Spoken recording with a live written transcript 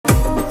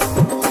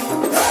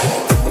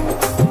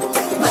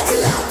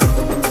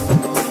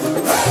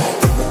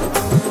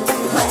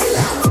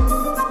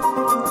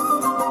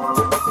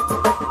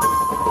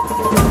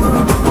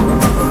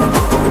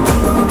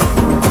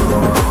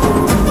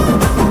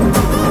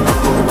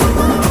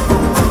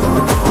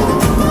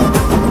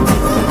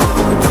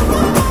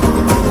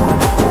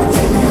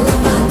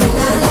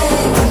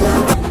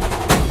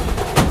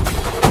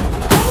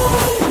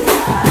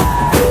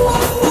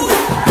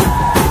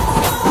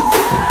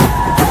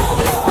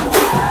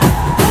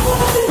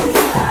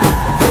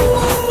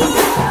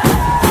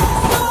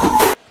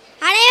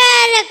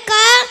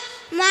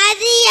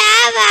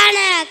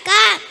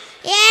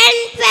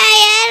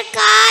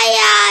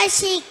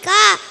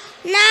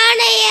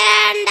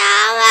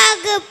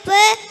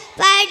வகுப்பு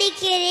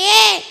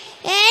படிக்கிறேன்.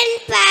 என்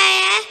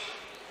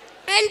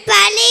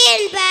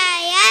பள்ளியின்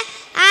பெயர்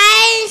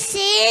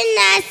Einstein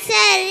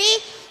nursery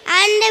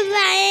and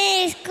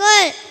primary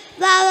school,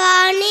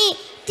 Bhavani.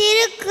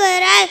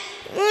 Thirukkural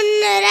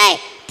முன்னுரை.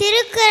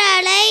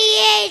 திருக்குறளை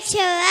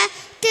இயற்றியவர்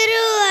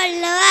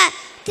திருவள்ளுவர்.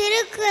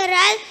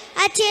 திருக்குறள்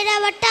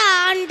அச்சிடப்பட்ட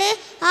ஆண்டு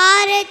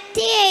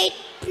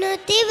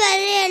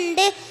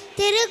 1812.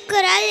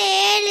 திருக்குறள்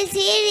 7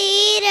 சீர்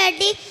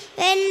ஈரடி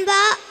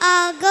வெண்பா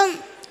ஆகும்.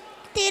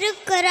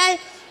 திருக்குறள்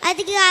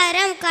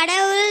அதிகாரம்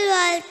கடவுள்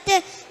வாழ்த்து.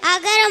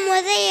 அகர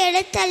முதல்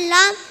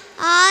எழுத்தெல்லாம்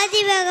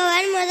ஆதி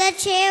பகவன்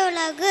முதற்றே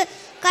உலகு.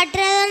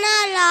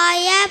 கற்றதனால்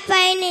ஆய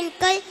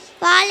பயனின்கள்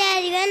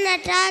வாழறிவன்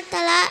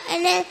நற்றாத்தலா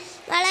என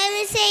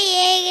மலைமிசை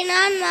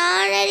ஏகினான்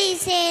மானடி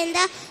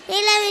சேர்ந்தார்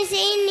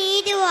நிலமிசை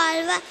நீடு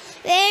வாழ்வார்.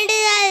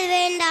 வேண்டுதல்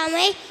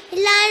வேண்டாமை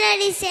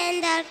இல்லானடி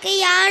சேர்ந்தார்க்கு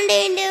யாண்டு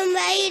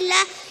விடும்பை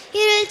இல்லா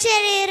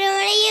இருள்சேர்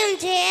இருவனையும்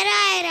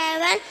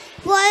சேராயிரவன்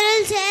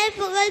பொருள் சேர்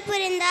புகழ்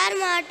புரிந்தார்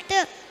மாட்டு.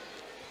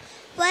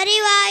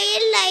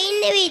 பொறிவாயில்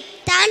 5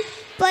 வித்தான்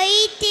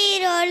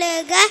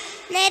பொய்தீரொழுக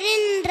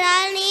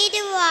நெறின்றால்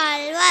நீடு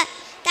வாழ்வார்.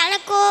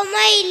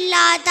 தனக்கோமை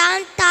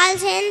இல்லாதான் தாழ்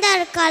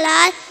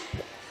சேர்ந்தார்களால்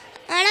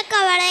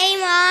மனக்கவலை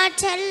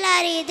மாற்றல்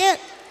அரிது.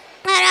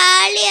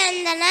 அராளி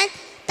அந்தனன்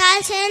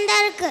தாழ்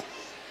சேர்ந்தார்க்கு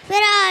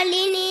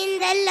பிறாளி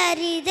நீந்தல்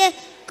அரிது.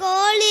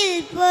 கோளில்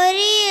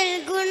பொறியில்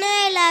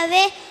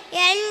குணலவே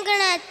என்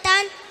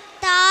குணத்தான்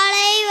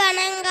தாளை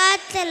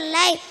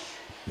வணங்காத்தில்லை.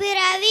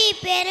 பிறவி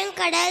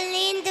பெருங்கடல்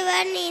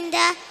நீந்துவர் நீந்த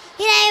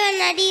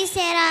இறைவன் அடி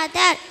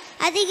சேராதார்.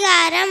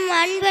 அதிகாரம்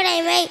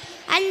அன்புடைமை.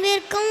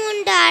 அன்பிற்கும்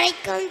உண்டு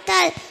அழைக்கும்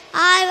தல்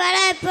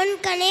ஆய்வளர்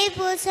புன்கணீர்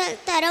பூசல்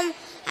தரும்.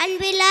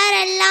 அன்பிலார்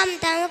எல்லாம்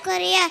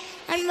தமக்குரிய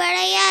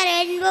அன்படையார்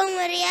என்பும்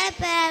உரிய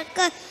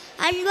பிறர்க்கு.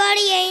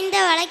 அன்போடு எய்ந்த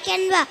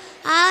வழக்கென்ப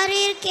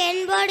ஆறிற்கு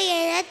என்போடு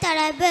எய்த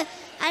தொடர்பு.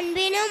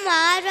 அன்பினும்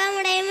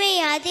ஆர்வமுடைமை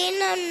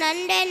அதினும்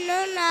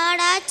நன்றென்னும்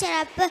நாடா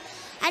சிறப்பு.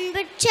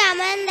 அன்புற்று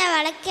அமர்ந்த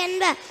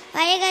வழக்கென்ப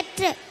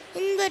வயகற்று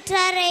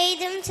இன்புற்றார்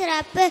எய்தும்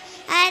சிறப்பு.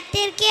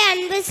 அறத்திற்கே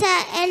அன்பு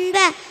என்ப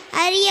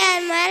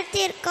அரியார்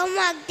மரத்திற்கும்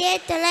அக்தே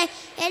துணை.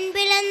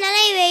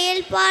 என்பிழந்தனை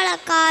வெயில் போல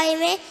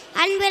காயுமே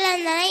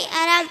அன்பிழந்தனை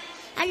அறம்.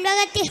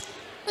 அன்பகத்தில்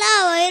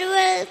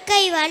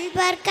ஒருவழ்க்கை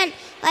வன்பர்கண்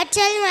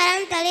வற்றல்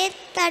மரம் தளிர்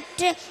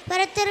தற்று.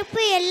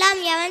 புறத்துறுப்பு எல்லாம்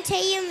எவன்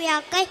செய்யும்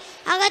யாக்கை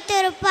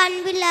அகத்துறுப்பு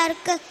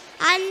அன்பில்லார்க்கு.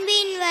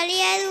 அன்பின்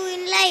வலியது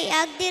இல்லை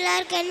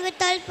அக்திலார்க்கு என்பு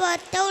தொல்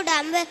பொறுத்த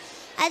உடம்பு.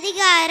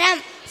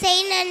 அதிகாரம்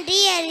செய் நன்றி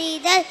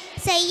அறிதல்.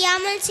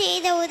 செய்யாமல்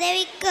செய்த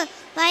உதவிக்கு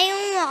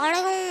பயமும்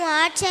அழகும்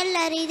ஆற்றல்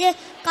அரிது.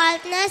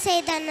 காலத்தினால்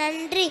செய்த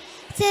நன்றி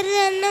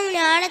சிறிதென்னும்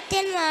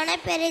ஞானத்தின் மான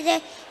பெரிது.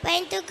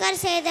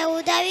 பயன்தூக்கர் செய்த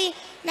உதவி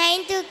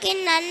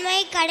நைந்தூக்கின் நன்மை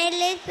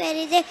கடலில்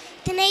பெரிது.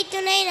 துணை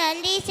துணை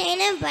நன்றி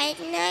செய்யணும்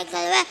பயனாய்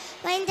கொள்வ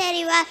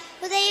பயன்தறிவார்.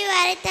 உதவி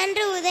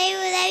வரைத்தன்று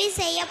உதவி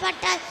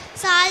செய்யப்பட்டால்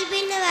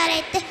சால்பின்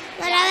வரைத்து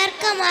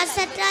மறவர்க்க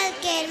மாசற்றால்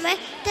கேள்மை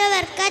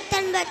துவர்க்க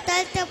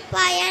தன்பத்தால்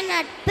துப்பாய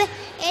நட்பு.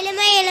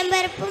 எளிமை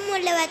எலும்பருப்பும்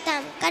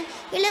உள்ளவத்தாம் கண்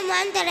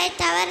இழுமான்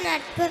தொடைத்தவர்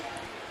நட்பு.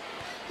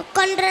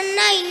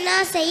 கொன்றன்னா இன்னா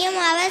செய்யும்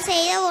அவர்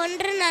செய்த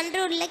ஒன்று நன்று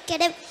உள்ள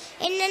கெடும்.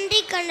 என்னன்றி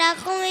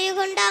கொண்டாக்கும்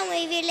உயிர்கொண்டா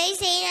உய்விலை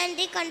செய்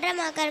நன்றி கொன்ற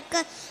மகற்கு.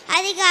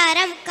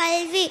 அதிகாரம்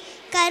கல்வி.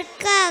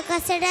 கற்க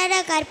கசடர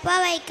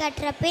கற்பவை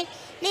கற்ற பின்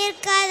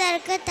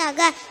நிற்காதற்கு தக.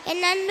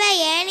 என் நண்ப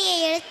ஏனைய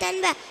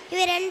எழுத்தன்ப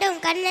இவ்விரண்டும்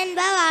கண்ணன்ப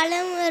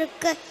வாழும்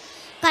இருக்கு.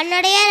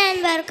 கண்ணுடையார்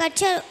என்பவர்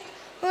கற்று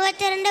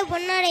 32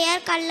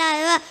 பொன்னுடையார்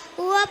கல்லாதவர்.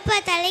 உவப்ப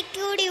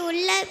தலைக்கூடி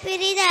உள்ள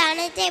பிரித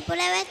அனைத்தை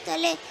புலவர்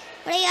தொழில்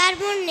உடையார்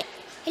முன்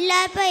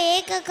இல்லாப்ப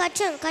ஏக்க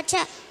கற்றும் கற்ற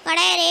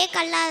கடையரே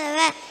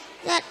கல்லாதவர்.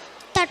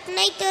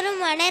 தட்னை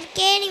துரும்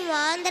மணற்கேணி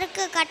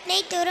மாந்தருக்கு கட்னை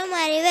துரும்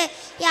அறிவு.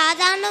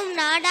 யாதானும்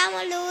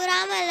நாடாமல்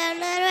ஊறாமல்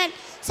உணர்வன்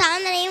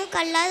சாந்தனையும்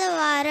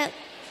கல்லாதவாறு.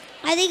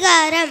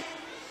 அதிகாரம்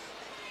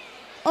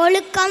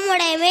ஒழுக்கம்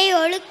உடைமை.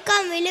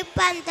 ஒழுக்கம்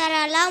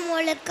விழுப்பந்தரலாம்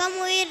ஒழுக்கம்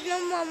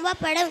உயிர்னும்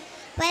ஒம்பப்படும்.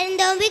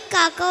 பரிந்தோம்பி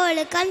காக்க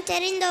ஒழுக்கம்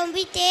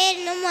தெரிந்தோம்பி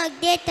தேர்னும்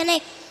அக்தேத்தனை.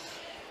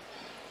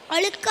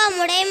 ஒழுக்கம்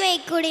உடைமை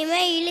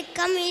குடிமை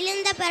இழுக்கம்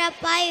இழுந்த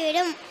பரப்பாய்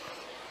விடும்.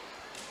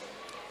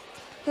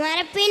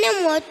 மரப்பினும்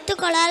ஒத்து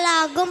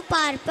கொள்ளலாகும்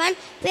பார்ப்பன்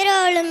பிற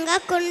ஒழுங்க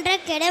குன்ற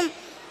கெடும்.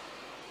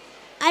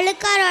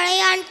 அழுக்கார்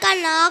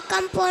உடையான்கண்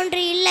ஆக்கம்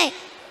போன்று இல்லை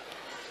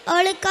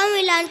ஒழுக்கம்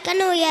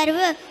இல்லான்கண்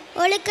உயர்வு.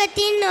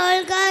 ஒழுக்கத்தின்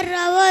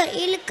ஒழுகாரோர்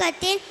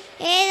இழுக்கத்தின்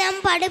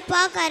ஏதம்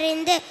படுப்பா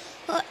கறிந்து.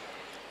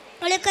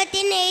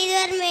 ஒழுக்கத்தின்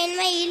எய்துவர்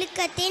மேன்மை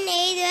இழுக்கத்தின்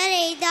எய்துவர்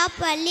எய்தா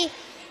பள்ளி.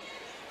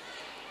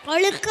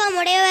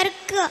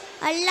 ஒழுக்கமுடையவர்க்கு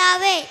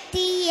அல்லாவே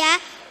தீய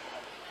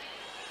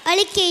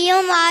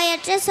அழிக்கையும்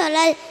ஆயற்ற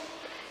சொல்லல்.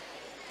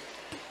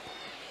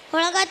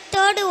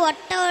 உலகத்தோடு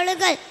ஒட்ட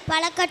ஒழுகல்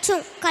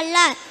பழக்கற்றும்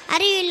கல்லார்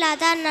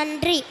அறிவில்லாதார்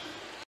நன்றி.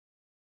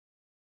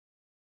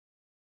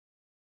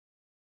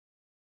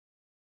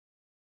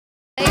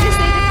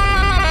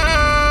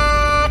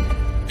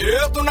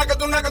 துண்ணாக்க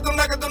துண்ணாக்க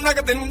துண்ணாக்க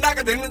துண்ணாக்க திண்டாக்க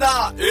தின்னுதா.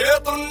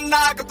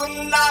 துண்ணாக்க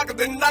துண்ணாக்க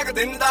திண்டாக்க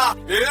தின்னுதா.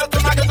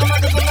 துண்ணாக்க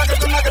துண்ணாக்க துண்ணாக்க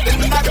துண்ணாக்க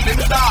திண்டாக்க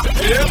தின்னுதா.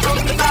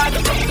 துண்ணாக்க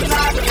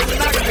துண்ணாக்க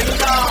திண்டாக்க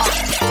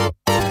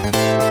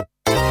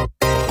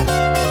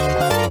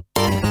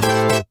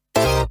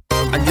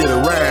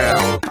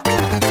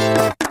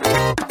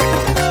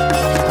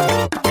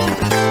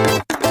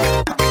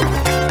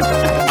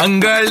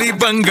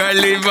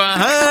பங்களிவா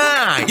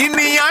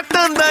இனி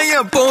ஆட்டம் தான்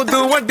எப்போது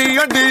வட்டி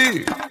அடி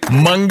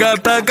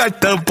மங்காத்தா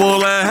கட்ட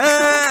போல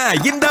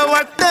இந்த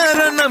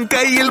வட்டாரம்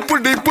கையில்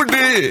புடி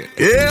புடி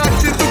ஏ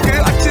அச்சு தூக்கு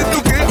அச்சு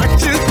தூக்கு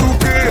அச்சு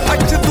தூக்கு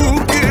அச்சு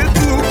தூக்கு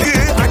தூக்கு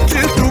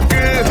அச்சு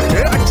தூக்கு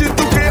அச்சு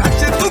தூக்கு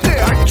அச்சு தூக்கு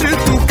அச்சு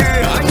தூக்கு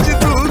அச்சு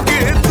தூக்கு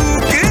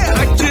தூக்கு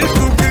அச்சு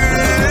தூக்கு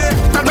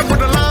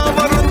தடப்படலாம்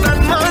வரும்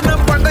தன்மான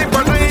படை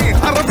படை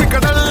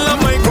அரபிக்கடல்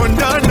நம்மை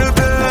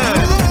கொண்டாடுது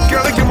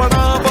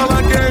கிடைக்குமடா பல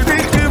கேள்விக்கு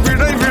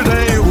விடை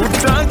விடை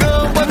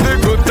உற்சாகம் வந்து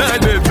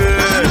குத்தாடுது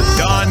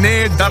தானே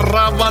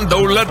டர்ராவான்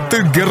தௌலத்து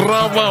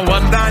கிர்ராவா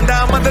வந்தாண்டா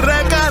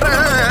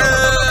மதுரக்காரன்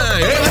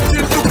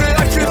அச்சு தூக்கு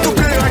அச்சு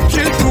தூக்கு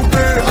அச்சு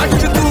தூக்கு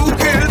அச்சு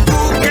தூக்கு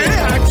தூக்கு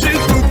அச்சு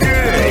தூக்கு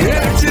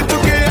அச்சு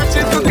தூக்கு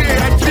அச்சு தூக்கு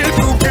அச்சு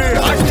தூக்கு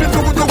அச்சு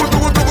தூக்கு தூக்கு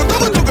தூக்கு தூக்கு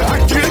தூக்கு தூக்கு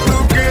அச்சு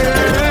தூக்கு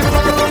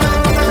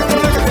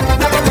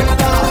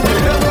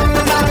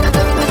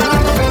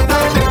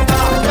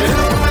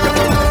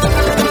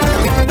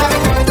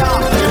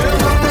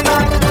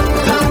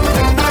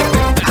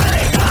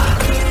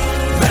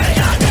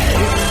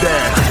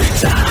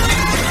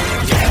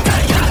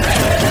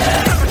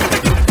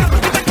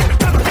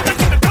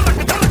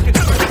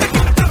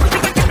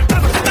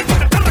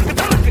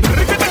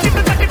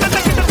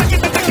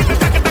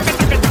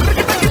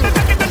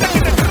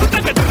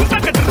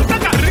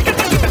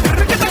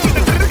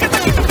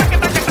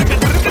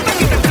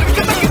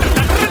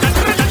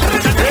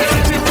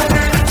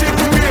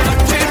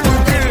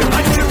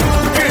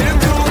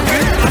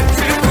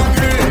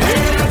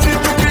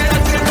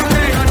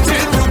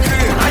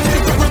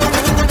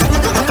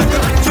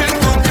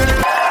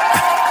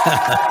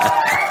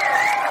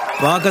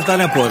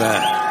பார்க்கத்தானே போற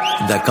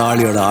இந்த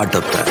காளியோட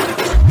ஆட்டத்தை.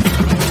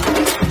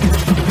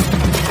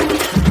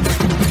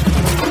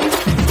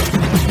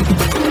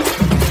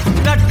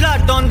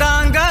 தட்லாட்டம்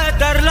தாங்க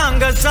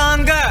தரலாங்க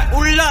சாங்க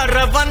உள்ளார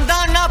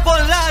வந்தானா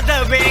பொல்லாத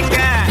வேங்க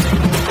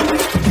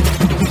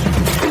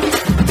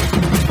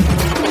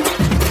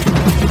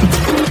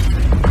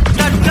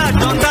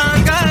தட்லாட்டம்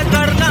தாங்க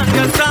தரலாங்க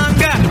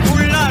சாங்க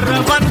உள்ளார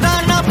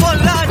வந்தானா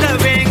பொல்லாத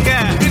வேங்க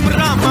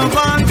திம்ராம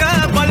வாங்க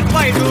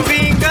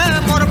பல்பாயிடுவீங்க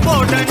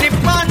முறப்போட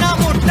நிப்பானா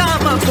முட்டாம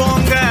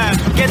போங்க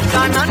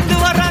எத்தான் நந்து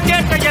வரான்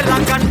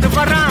கேட்டையெல்லாம் கண்டு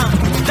வரான்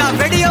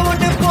வெடிய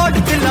ஒன்று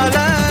போட்டுலால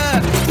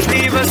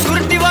ஸ்டீவ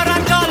சுருட்டி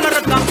வரான்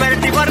காலரத்தான்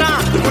பெரட்டி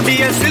வரான்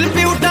முடிய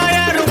சில்பி விட்டா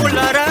யாரும்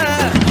உள்ளார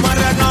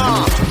மரணம்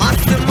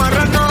மாசு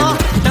மரணம்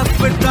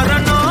டப்பு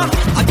தரணும்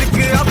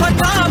அதுக்கு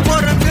அப்பதான்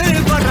பிறந்து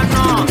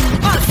வரணும்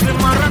மாசு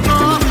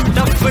மரணம்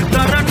டப்பு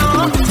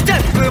தரணும்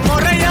ஸ்டெப்பு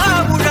முறையா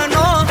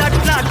விடணும்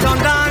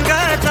தட்லாட்டம் தாங்க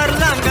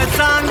தரலாங்க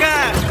சாங்க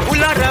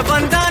உள்ளார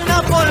வந்தானா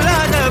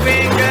பொல்லாத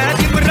வேங்க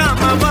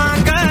திமிராம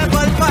வாங்க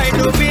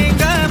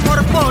பல்பாயிடுவீங்க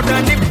முறப்போட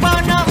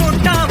நிப்பானா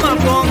முட்டாம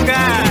போங்க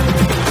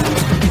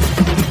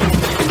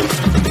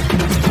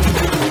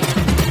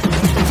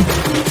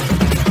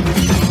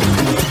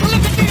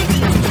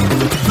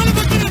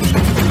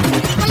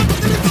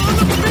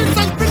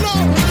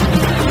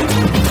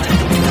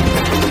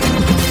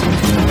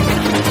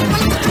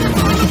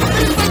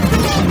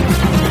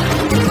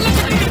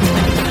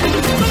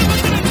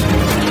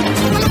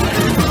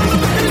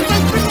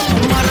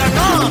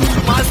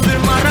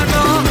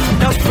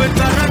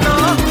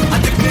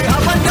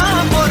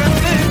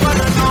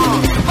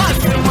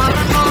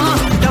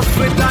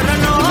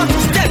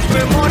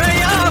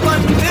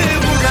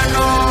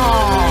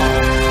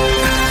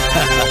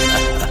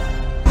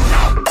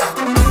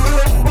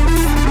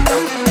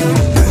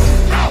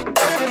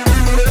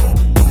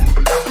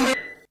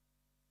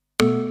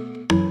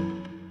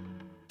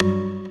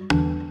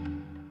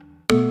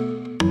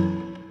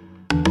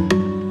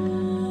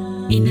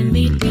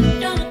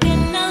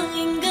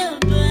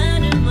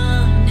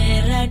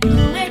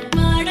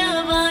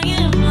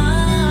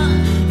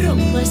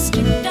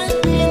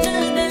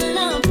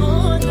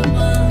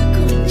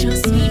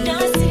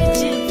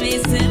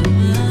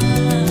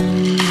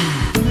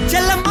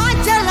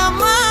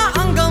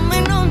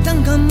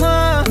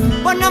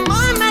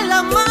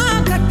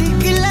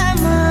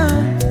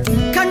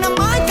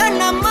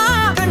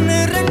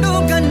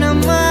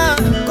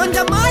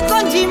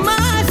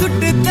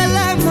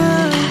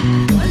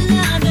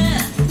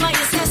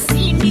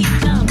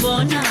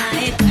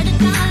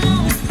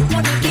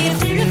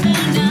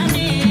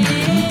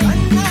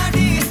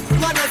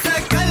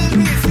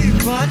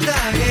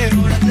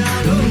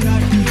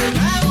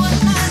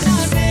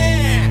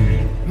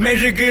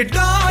மெழுகு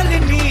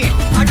டாலினி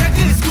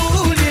அழகு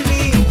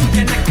ஸ்கூலினி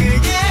எனக்கு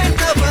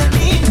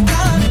ஏத்தவனி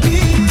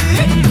காந்தி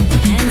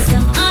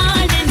handsome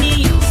ஆடனி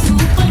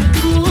சூப்பர்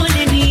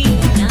கூலனி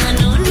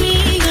நானும்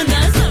நீயும்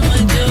தான் சம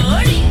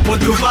ஜோடி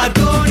பொதுவா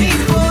தோணி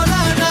போல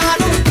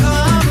நானும்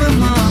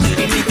காமமா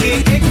இன்னைக்கு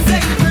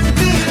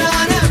எக்ஸைட்மெண்ட்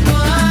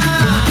ஆனமா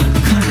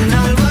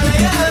கண்ணால்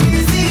வளைய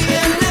வீசி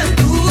என்ன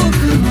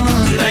தூக்குமா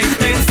லைஃப்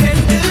டைம்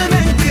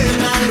செட்டில்மெண்ட்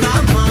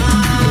நான்தாமா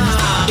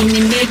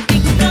இனிமே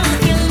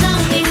டிக்டாக்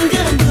எல்லாம் எங்க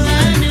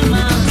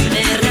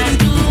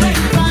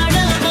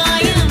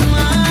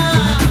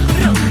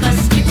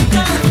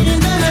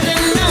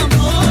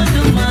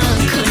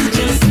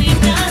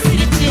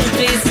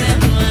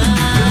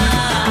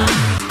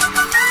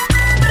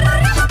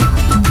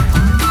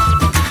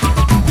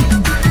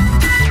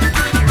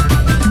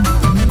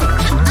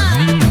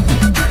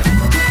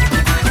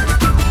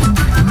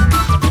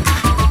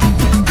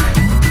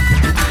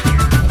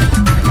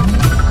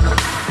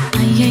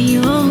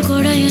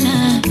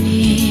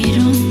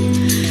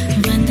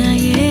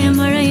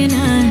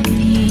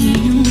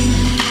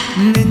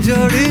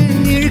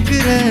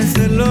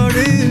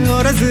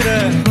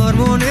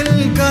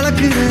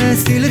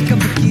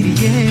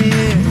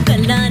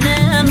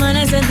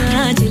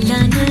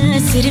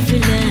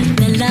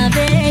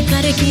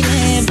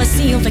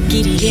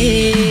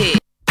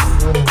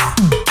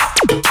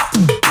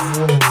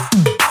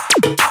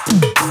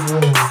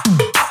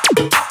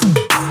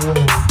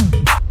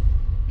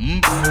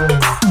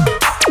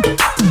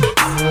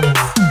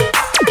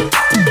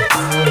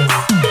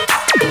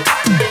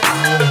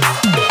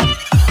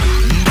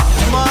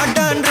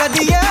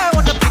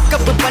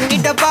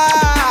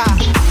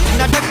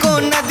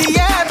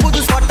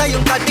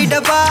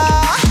ஆடிடவா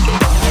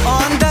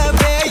ஆன் த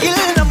வேயில்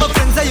நம்ம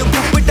ஃப்ரெண்ட்ஸையும்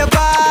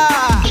கூப்பிட்டவா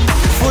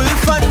ஃபுல்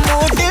ஃபன்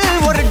மூடில்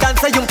ஒரு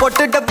டான்ஸையும்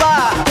போட்டுடவா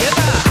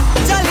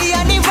ஜாலியா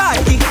நீ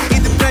வாட்டி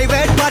இது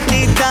பிரைவேட் பார்ட்டி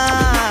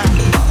தான்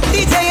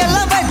டிஜே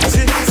எல்லாம்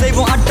வச்சு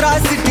செய்வோம்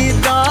அட்ராசிட்டி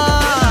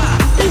தான்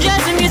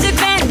ஜாஸ்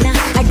மியூசிக் வேணா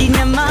அடி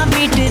நம்ம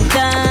வீட்டு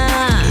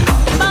தான்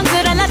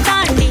பங்கரெல்லாம்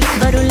தாண்டி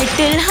வரும்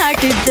லிட்டில்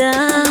ஹார்ட்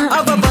தான்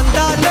அவ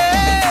வந்தாலே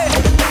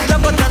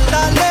நம்ம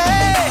தந்தாலே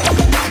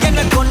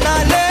என்ன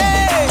கொண்டாலே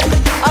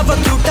அவ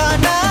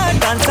கியூட்டானா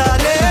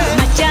டான்ஸாலே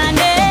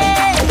மச்சானே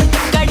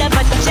கட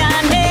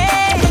பச்சானே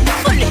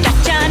ஃபுல்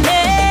டச்சானே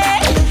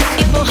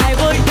இப்போ ஹை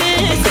வோல்ட்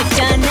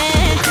சுச்சானே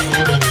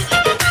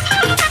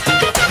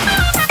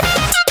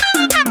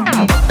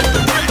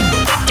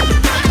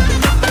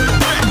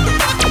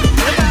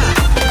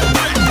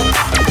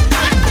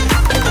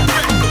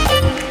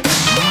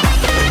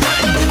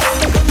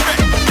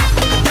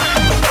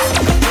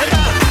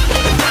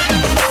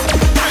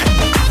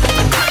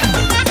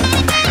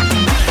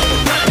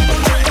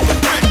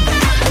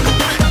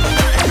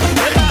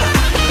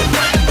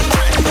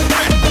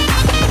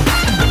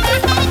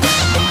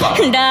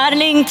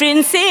டார்லிங்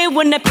பிரின்ஸே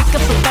உன்னை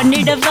பிக்கப்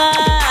பண்ணிடவா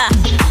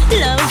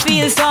லவ்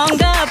ஃபீல்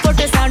சாங்க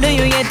போட்டு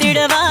சண்டையும்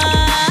ஏத்திடவா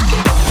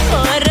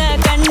போற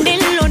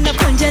கண்டில் உன்னை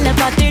கொஞ்சல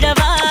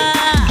பார்த்திடவா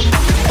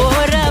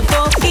போற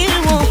போக்கில்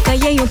உன்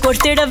கையையும்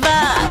கொடுத்திடவா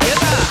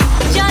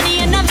ஜாலி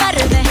என்ன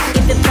வருவேன்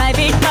இந்த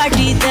பிரைவேட்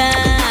பார்ட்டி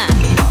தான்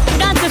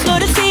டான்ஸ்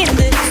ஃப்ளோர்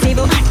சேர்ந்து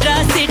செய்வோம்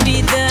அட்ராசிட்டி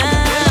தான்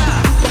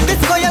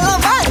டிஸ்கோ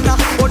எல்லாம் வாடா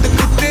போட்டு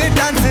குத்து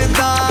டான்ஸ்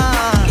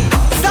தான்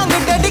சாங்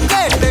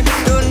டெடிகேட்டட்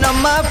டு நம்ம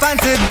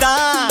ஃபேன்ஸ்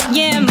தான்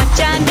ஏன்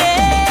மச்சானே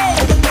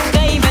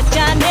கை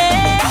வச்சானே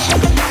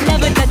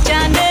லவ்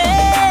தச்சானே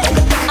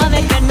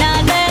அவன்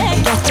கண்ணாலே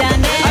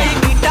கச்சானே ஐ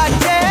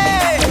மீட்டாச்சே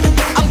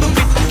அம்பு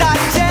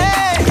விட்டாச்சே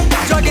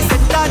ஜோடி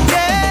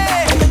செட்டாச்சே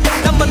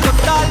நம்ம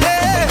தொட்டாலே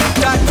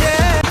விட்டாச்சே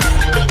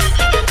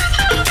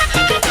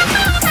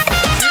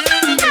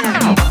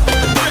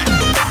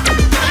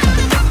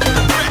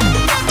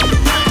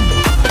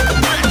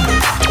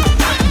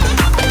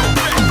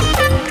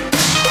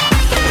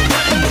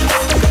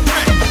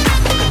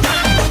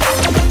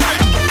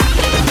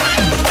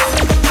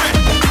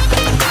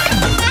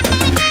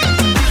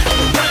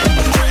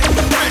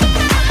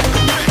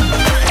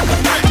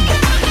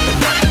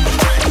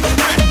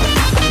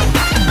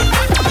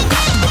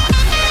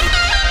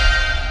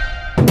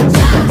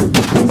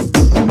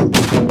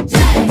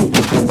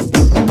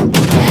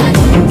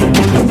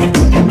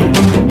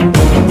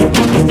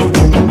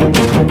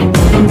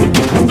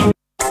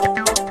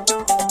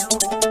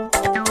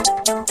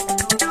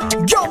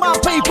Yo, my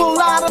people,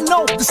 I don't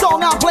know. The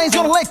song I play is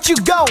gonna let you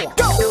go.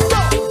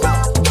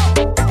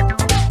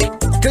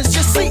 Cause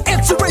you see,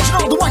 it's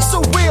original, the white's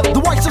so real. The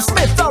whites of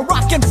Smith are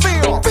rock and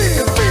feel.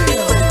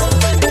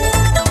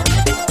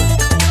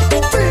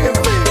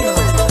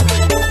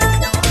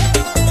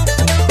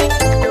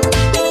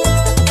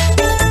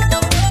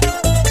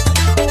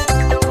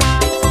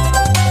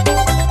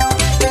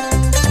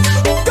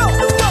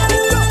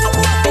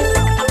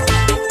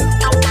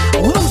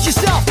 Lose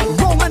yourself,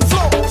 roll and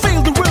flow.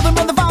 Feel the rhythm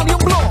and the volume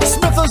blow.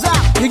 Smith is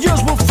out, your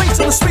ears will face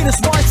the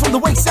sweetest voice from the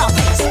way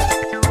southeast.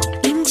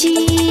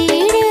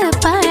 இஞ்சீடு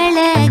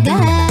பழக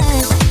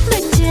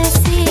மஞ்ச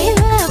சேவ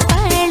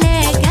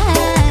பழக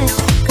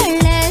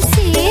கள்ள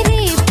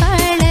சீரி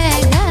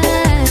பழக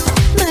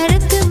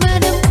மறக்கு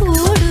மனம்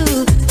கூடு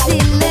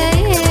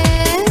இல்லையே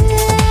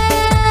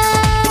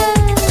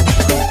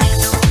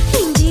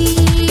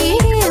இஞ்சீடு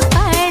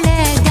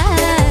பழக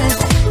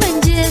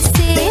மஞ்ச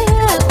சேவ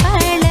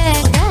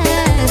பழக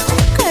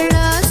கள்ள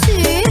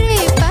சீரி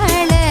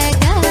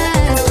பழக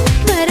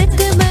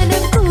மறக்கு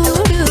மனம்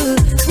கூடு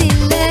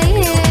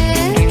இல்லையே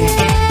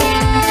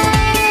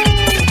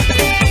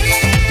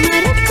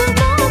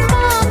மறக்குமா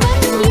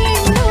மாமன்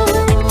எண்ணோ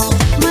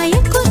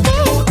மயக்குதே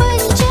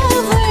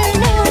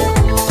பஞ்சவர்ண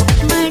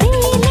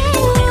மடியிலே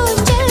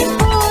ஊஞ்சல்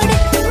போடு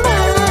மாதேவா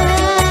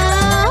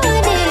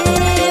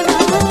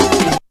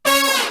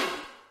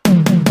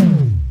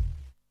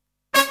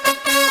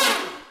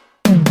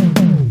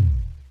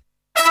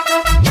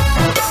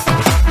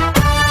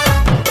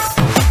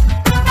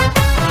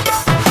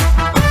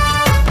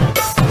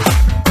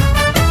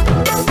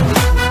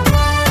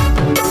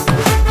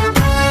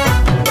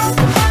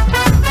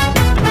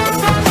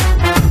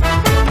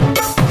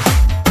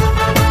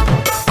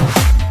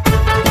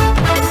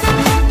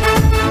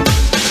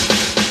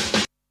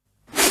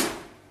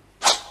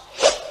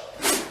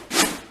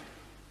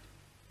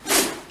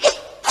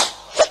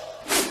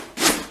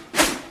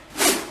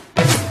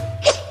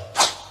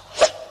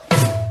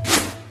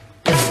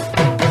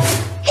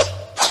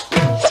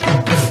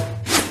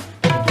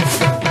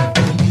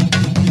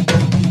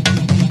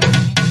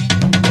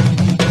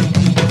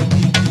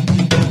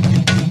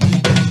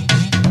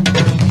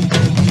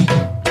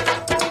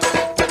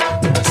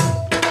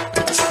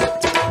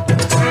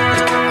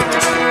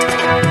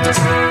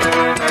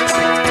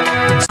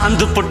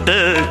சாந்து பொட்டு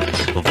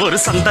ஒரு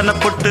சந்தன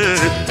பொட்டு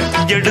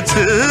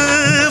எடுத்து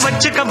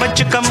வச்சுக்க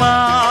வச்சுக்க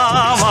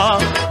மாமா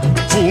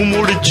பூ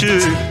முடிச்சு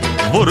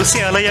ஒரு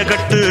சேலைய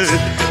கட்டு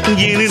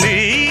இனி நீ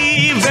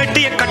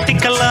வெட்டிய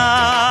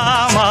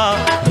கட்டிக்கலாமா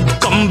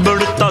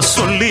கம்பெடுத்தா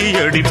சொல்லி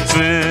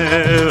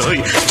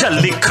அடிப்பேன்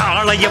ஜல்லி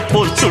காளைய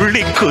போல்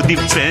துள்ளி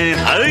குதிப்பேன்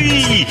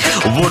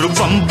ஒரு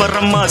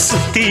பம்பரமா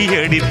சுத்தி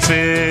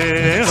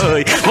அடிப்பேன்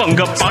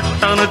உங்க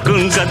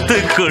பாட்டனுக்கும் கத்து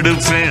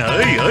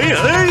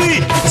கொடுப்பேன்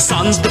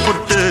சாந்து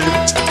பொட்டு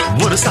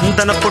ஒரு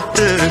சந்தன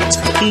பொட்டு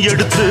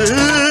எடுத்து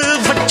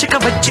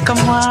வச்சுக்க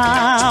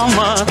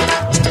மாமா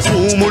பூ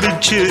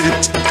முடிச்சு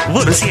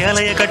ஒரு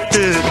சேலைய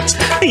கட்டு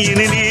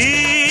இனி நீ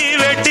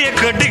வெட்டிய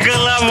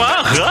கட்டிக்கலாமா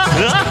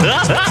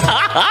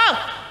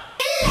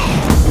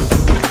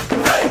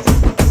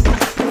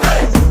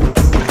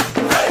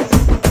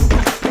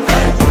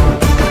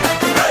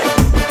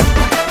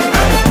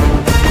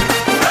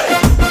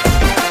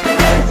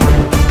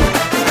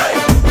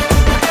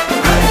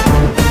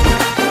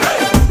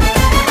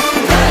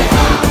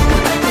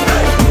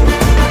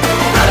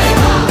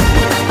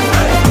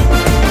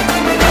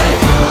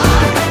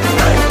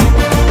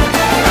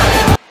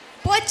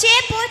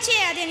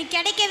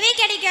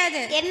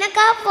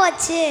என்னக்கா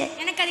போச்சு?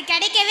 எனக்கு அது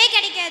கிடைக்கவே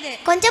கிடைக்காது.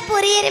 கொஞ்சம்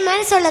புரியுற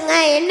மாதிரி சொல்லுங்க,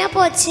 என்ன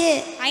போச்சு?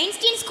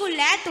 ஐன்ஸ்டீன்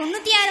ஸ்கூல்ல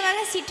 96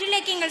 வகை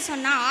சிற்றிலக்கியங்கள்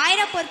சொன்னா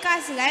 1000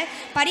 பொற்காசுகள்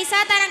பரிசா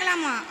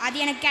தரங்களாமா. அது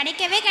எனக்கு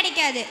கிடைக்கவே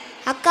கிடைக்காது.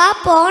 அக்கா,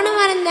 போன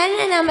வாரம்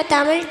தானே நம்ம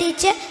தமிழ்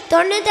டீச்சர்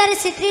 96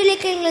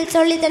 சிற்றிலக்கியங்கள்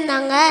சொல்லி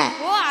தந்தாங்க.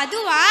 ஓ,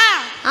 அதுவா?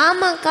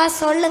 ஆமாக்கா,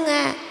 சொல்லுங்க.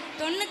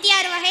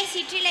 96 வகை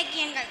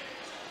சிற்றிலக்கியங்கள்: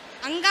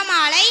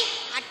 அங்கமாலை,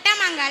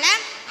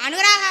 அட்டமங்கலம்,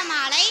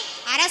 அனுராகமாலை,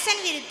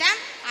 அரசன் விருத்தம்,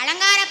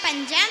 அலங்கார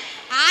பஞ்சம்,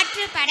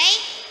 ஆற்றுப்படை,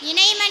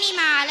 இணைமணி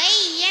மாலை,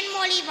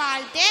 இயன்மொழி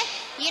வாழ்த்து,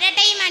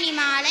 இரட்டை மணி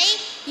மாலை,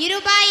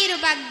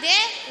 இருபக்து,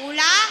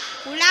 உலா,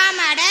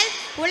 உலாமடல்,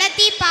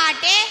 உலத்தி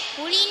பாட்டு,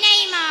 உளினை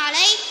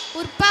மாலை,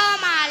 உற்பவ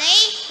மாலை,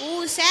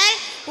 ஊசல்,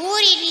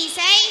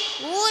 ஊரிசை,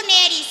 ஊர்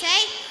நேரிசை,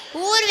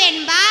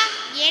 ஊர்வெண்பா,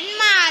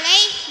 எண்மாலை,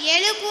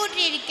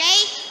 எழுக்கூற்றிருக்கை,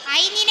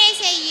 ஐந்தினை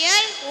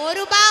செய்யுள்,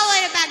 ஒருபா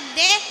ஒரு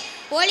பக்து,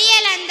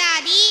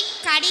 ஒளியலந்தாதி,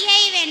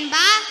 கடிகை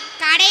வெண்பா,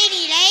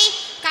 கடைநிலை,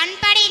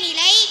 கண்படை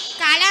நிலை,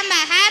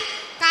 களமகம்,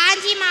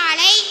 காஞ்சி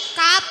மாலை,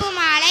 காப்பு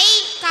மாலை,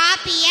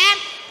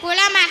 காப்பியம்,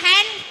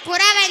 குலமகன்,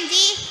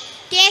 குறவஞ்சி,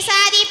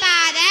 கேசாதி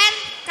பாதம்,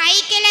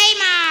 கைக்கிளை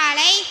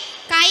மாலை,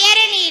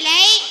 கயறு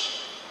நிலை,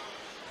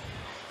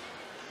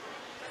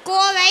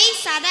 கோவை,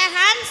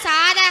 சதகம்,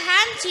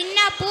 சாதகம்,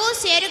 சின்னப்பூ,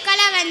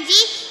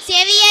 செருக்களவஞ்சி,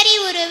 செவியரி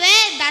உருவு,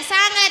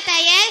 தசாங்க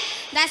தையல்,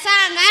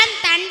 தசாங்கம்,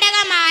 தண்டக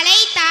மாலை,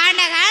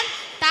 தாண்டகம்,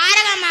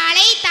 தாரக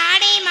மாலை,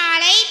 தாடை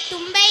மாலை,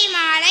 தும்பை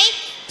மாலை,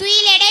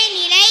 துயிலடை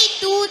நிலை,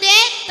 தூது,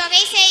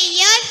 தொகை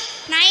செய்யுள்,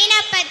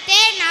 நயனப்பத்து,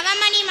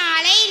 நவமணி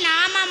மாலை,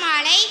 நாம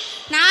மாலை,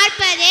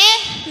 40,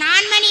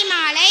 நான்மணி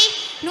மாலை,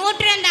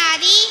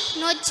 நூற்றந்தாதி,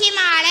 நொச்சி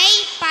மாலை,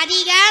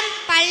 பதிகம்,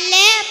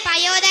 பல்லு,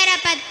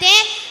 பயோதரப்பத்து,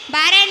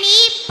 பரணி,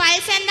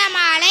 பல்சந்த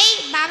மாலை,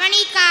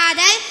 பவனி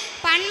காதல்,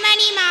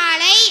 பன்மணி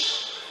மாலை,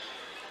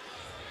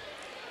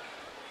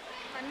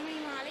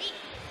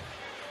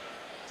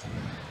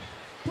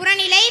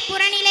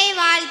 புறநிலை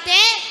வாழ்த்து,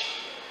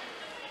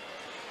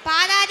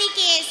 பாதாதி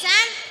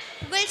கேசம்,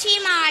 புகழ்ச்சி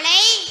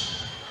மாலை,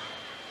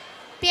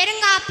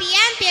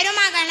 பெருங்காப்பியம்,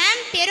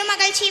 பெருமகனம்,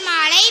 பெருமகிழ்ச்சி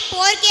மாலை,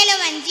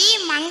 போர்க்கெழுவஞ்சி,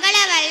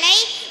 மங்களவல்லை,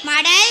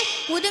 மடல்,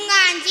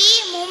 முதுங்காஞ்சி,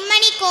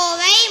 மும்மணி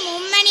கோவை,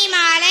 மும்மணி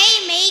மாலை,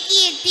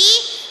 மெய்கீர்த்தி,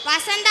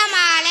 வசந்த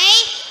மாலை,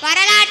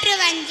 வரலாற்று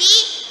வஞ்சி,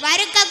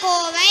 வருக்க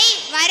கோவை,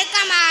 வருக்க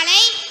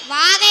மாலை,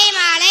 வாகை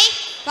மாலை,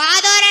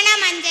 வாதோரண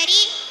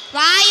மஞ்சரி,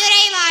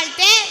 வாயுரை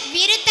வாழ்த்து,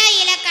 விருத்த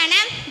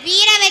இலக்கணம்,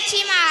 வீரவெச்சி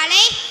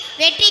மாலை,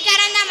 வெற்றி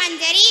கரந்த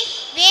மஞ்சரி,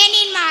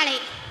 வேணின் மாலை.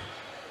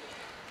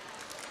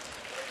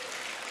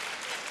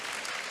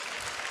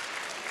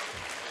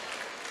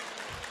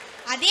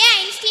 அதே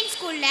ஐன்ஸ்டீன்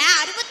ஸ்கூல்ல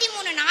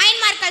 63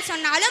 நாயன்மார்கள்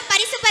சொன்னாலும்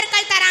பரிசு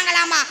பொருட்கள்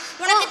தராங்களாமா.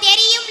 உனக்கு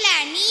தெரியும்ல,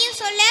 நீயும்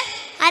சொல்லு.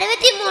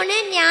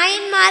 63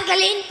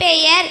 நாயன்மார்களின்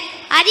பெயர்: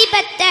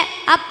 அதிபத்த,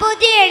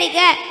 அப்போது எழுக,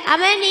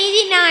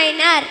 அமர்நீதி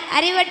நாயனார்,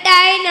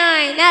 அறிவட்டாய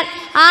நாயனார்,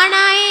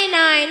 ஆனாய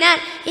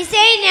நாயனார்,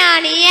 இசை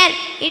ஞானியர்,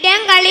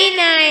 இடங்களி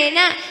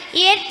நாயனார்,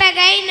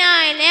 இயற்பகை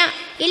நாயனார்,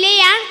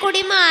 இளையான்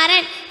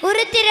குடிமாறன்,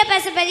 உருத்திர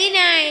பசுபதி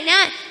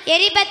நாயனார்,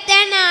 எரிபத்த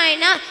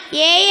நாயனார்,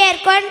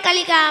 ஏயர்கொன்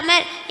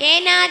கலிகாமர்,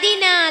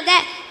 ஏனாதிநாத,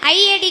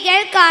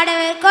 ஐயடிகள்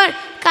காடவர்கொன்,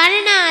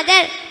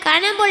 கணநாதர்,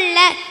 கணபுள்ள,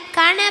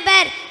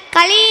 கணபர்,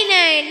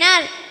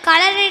 களிநாயனார்,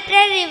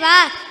 களரிற்றிவா,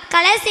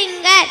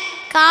 களசிங்கர்,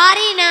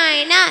 காரி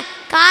நாயனார்,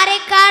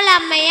 காரைக்கால்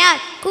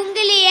அம்மையார்,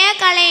 குங்கிலிய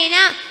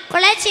கலைனா,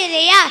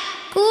 குலச்சிறையார்,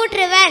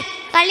 கூற்றுவர்,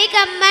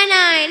 கலிகம்ப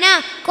நாயனா,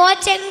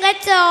 கோச்செங்க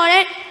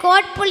சோழன்,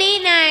 கோட்புலி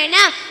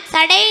நாயனா,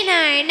 சடை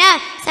நாயனா,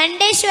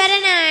 சண்டேஸ்வர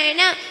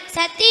நாயனா,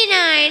 சத்தி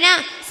நாயனா,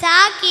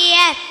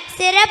 சாக்கியர்,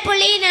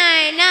 சிறப்புலி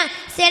நாயனா,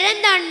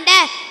 சிறந்தொண்ட,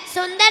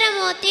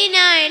 சுந்தரமூர்த்தி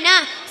நாயனா,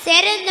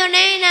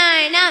 செருந்துணை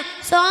நாயனா,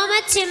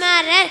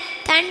 சோமச்சிமாரர்,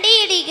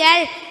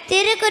 தண்டியடிகள்,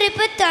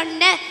 திருக்குறிப்பு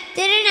தொண்ட,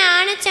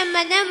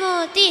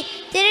 திருஞானசம்பந்தமூர்த்தி,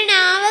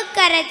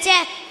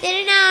 திருநாவுக்கரசர்,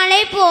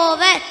 திருநாளை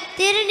போவர்,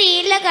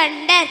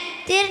 திருநீலகண்டர்,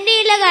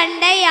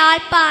 திருநீலகண்ட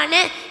யாழ்ப்பாண,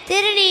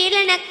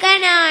 திருநீலநக்க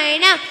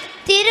நாயனா,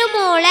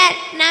 திருமூலர்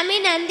நமி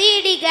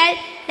நந்தியடிகள்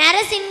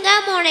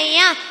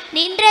நரசிங்கமுனையா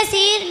நின்ற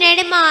சீர்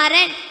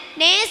நெடுமாறன்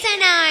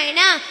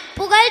நேசநாயனா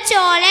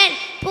புகழ்ச்சோழன்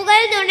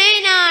புகழ்துணை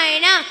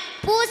நாயனா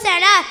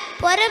பூசலார்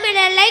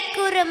பொறுமிடலை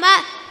குறும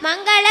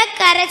மங்கள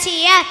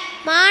கரச்சியார்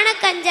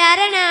மானக்கஞ்சார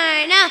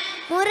நாயனா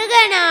முருக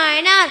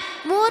நாயனார்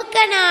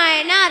மூர்க்க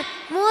நாயனார்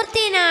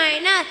மூர்த்தி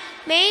நாயனார்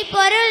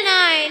மெய்ப்பொருள்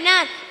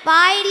நாயனார்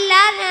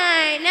வாயில்லார்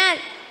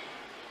நாயனார்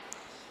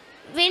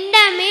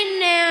விண்டமின்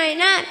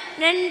நாயனார்.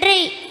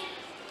 நன்றி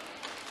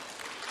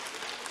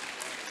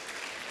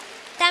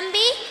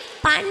தம்பி.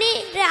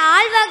 பன்னிரு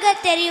ஆழ்வாக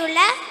தெரியுள்ள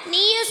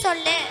நீயும்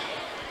சொல்லு.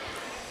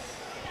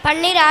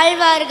 பன்னிரு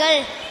ஆழ்வார்கள்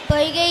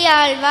பொய்கை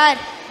ஆழ்வார்,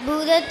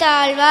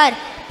 பூதத்தாழ்வார்,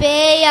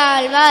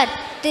 பேயாழ்வார்,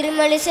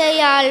 திருமலிசை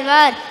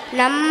ஆழ்வார்,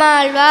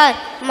 நம்மாழ்வார்,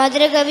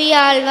 மதுரகவி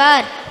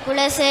ஆழ்வார்,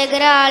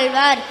 குலசேகர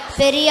ஆழ்வார்,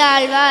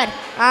 பெரியாழ்வார்,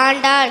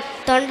 ஆண்டாள்,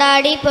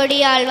 தொண்டாடி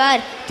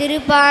பொடியாழ்வார்,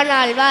 திருப்பான்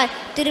ஆழ்வார்,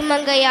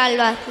 திருமங்கை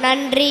ஆழ்வார்.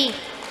 நன்றி.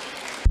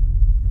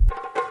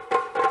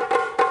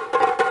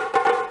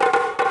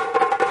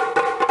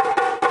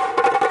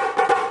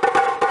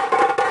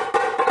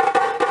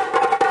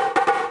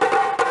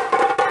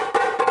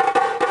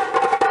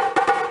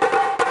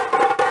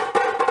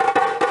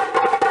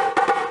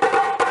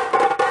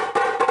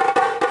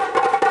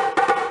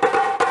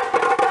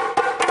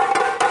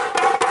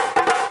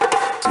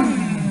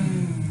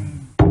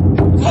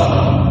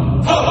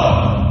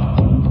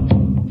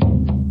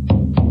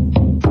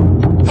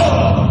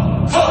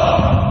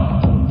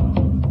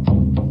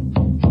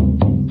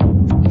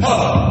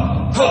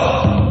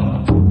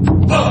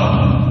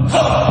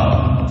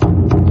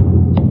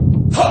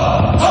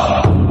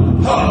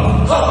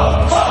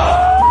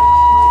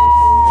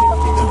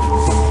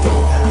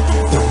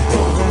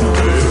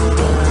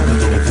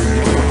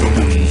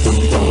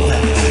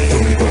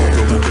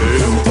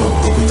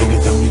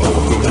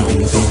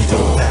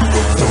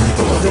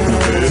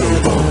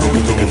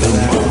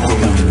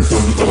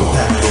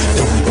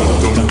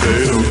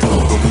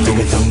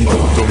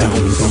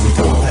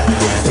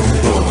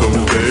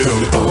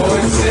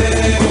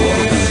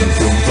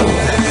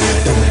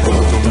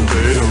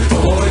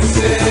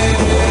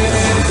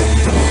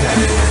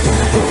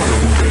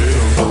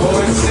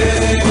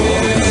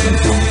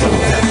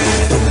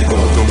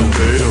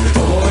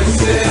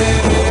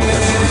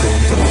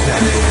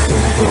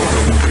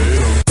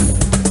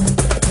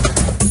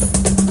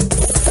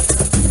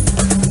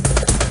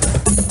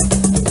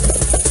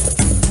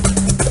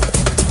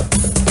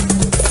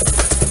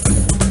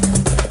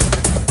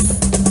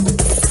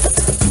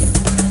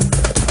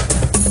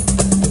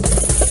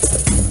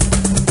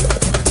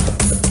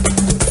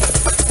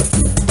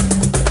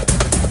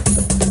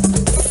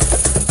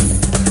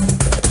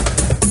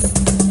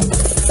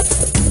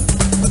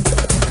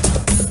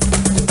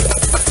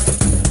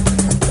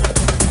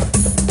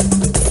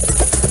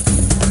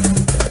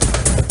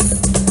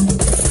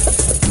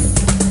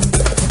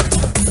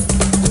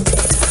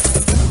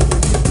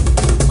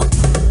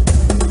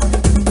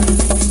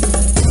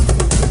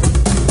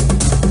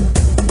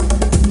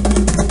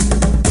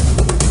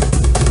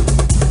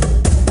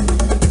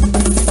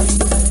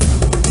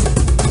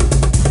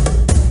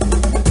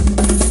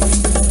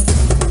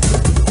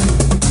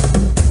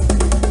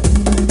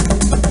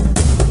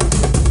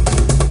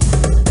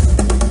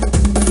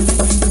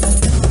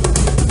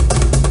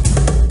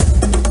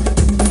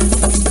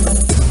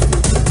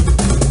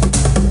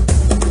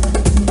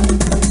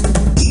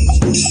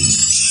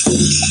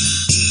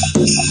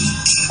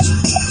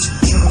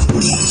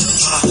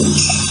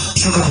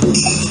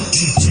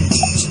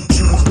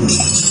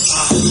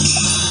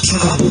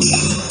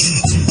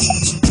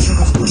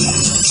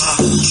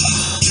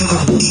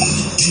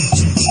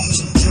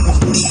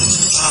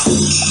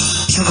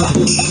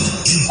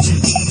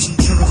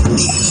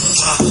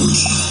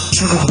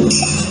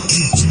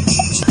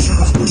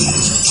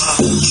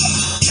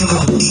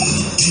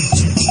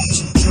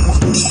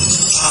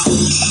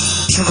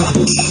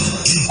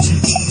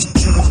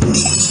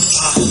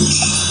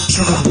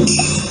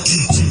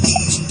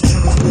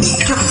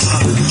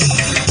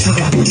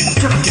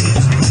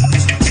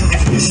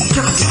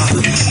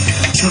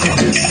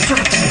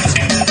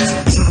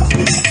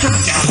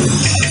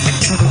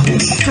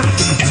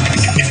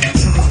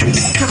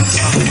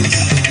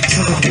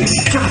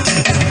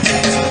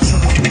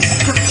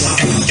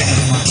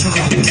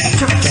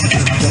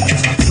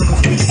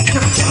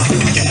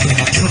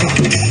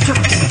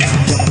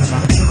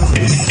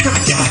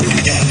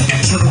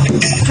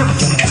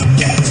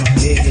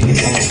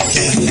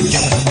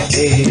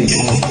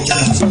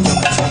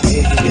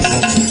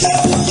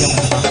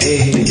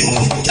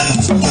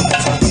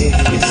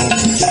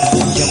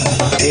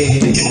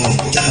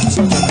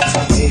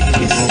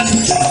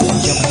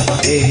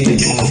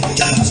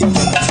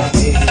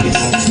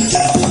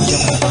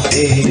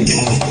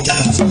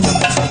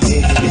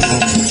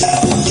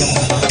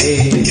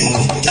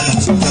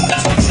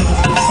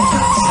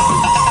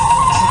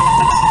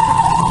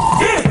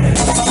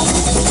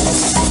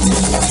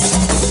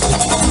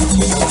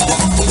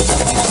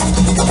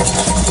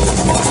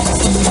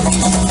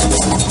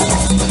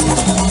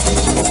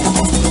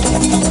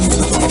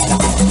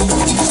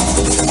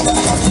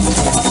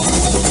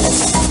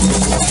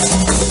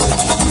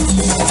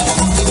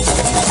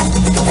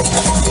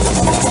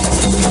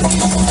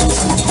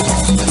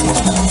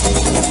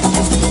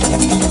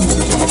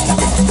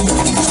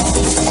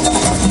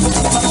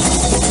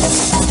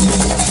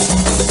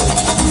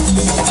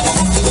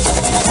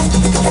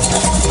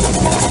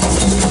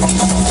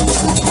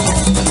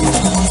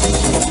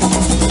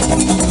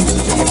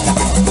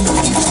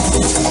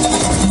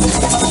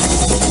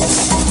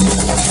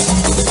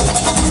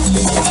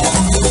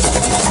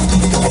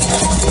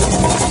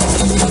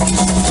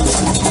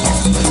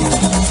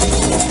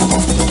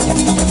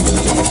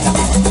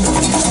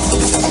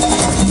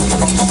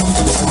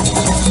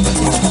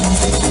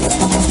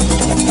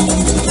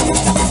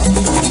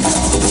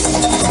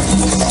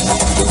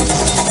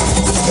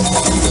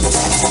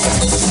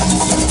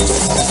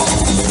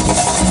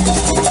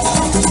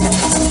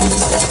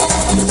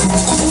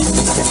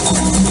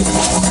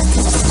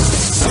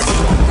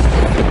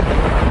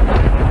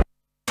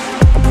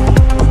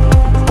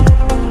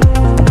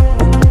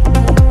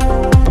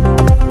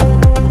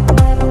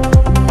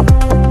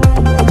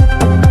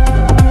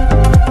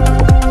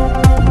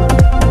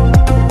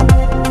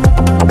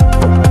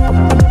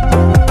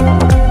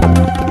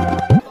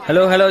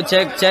 Hello hello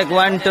check check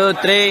 1 2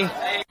 3.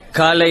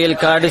 காலையில்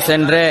காடு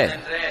சென்று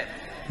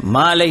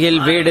மாலையில்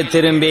வீடு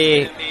திரும்பி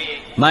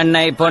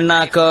மண்ணை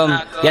பொன்னாக்கும்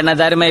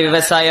எனது அருமை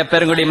விவசாய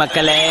பெருங்குடி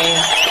மக்களே,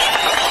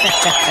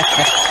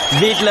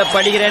 வீட்டுல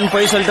படிக்கிறேன்னு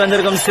போய் சொல்லிட்டு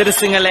வந்திருக்கும்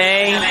சிறுசுங்களே,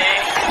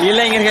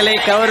 இளைஞர்களை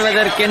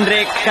கவர்வதற்கென்றே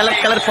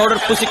கலர் கலர்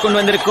பவுடர்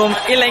பூசிக்கொண்டு வந்திருக்கும்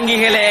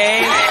இளைஞர்களே,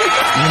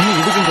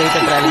 இதுக்கும் கை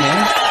தட்டுறாங்க,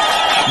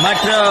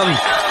 மற்றும்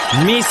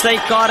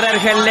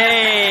மீசைக்காரர்களே,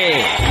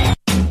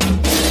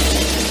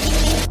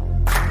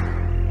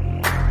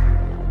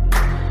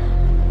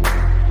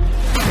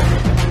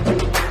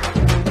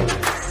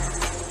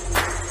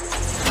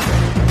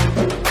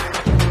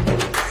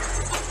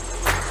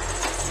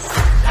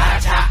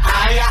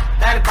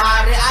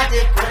 दरबार आज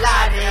खुला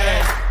रे,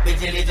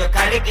 बिजली जो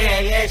कड़के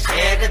ये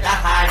शेर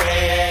दहाड़े.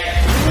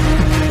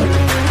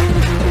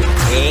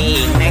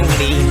 ஏய்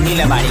நங்கடி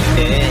நீல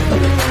பாடிட்டு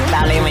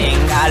தலைமை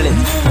எங்காளு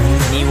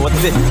நீ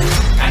ஒத்து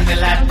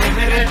கண்ணுல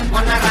திமிரு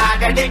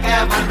ஒன்னராகடிக்க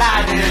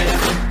வந்தாரு,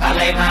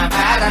 தலைமை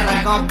வேற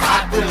ரகம்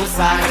பார்த்து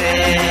உசாரு.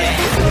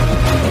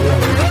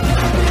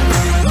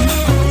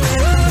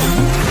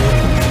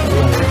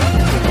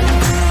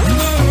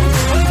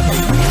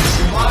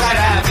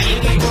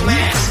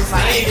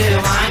 சைடு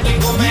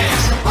வாங்கிக்குமே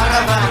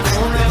வரவ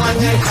 3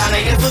 வந்து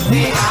தலையை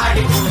சுத்தி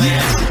ஆடிக்குமே,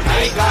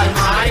 கை கால்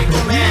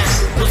மாறிக்குமே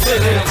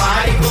உசுறு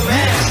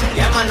மாறிக்குமே,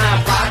 எமன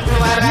பார்த்து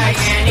வர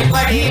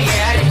ஏணிப்படி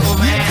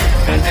ஏறிக்குமே,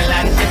 2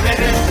 லட்சம்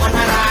பேரு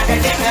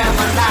ஒன்னராகடிக்க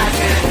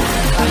வந்தாரு,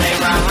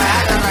 தலைவா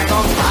வேற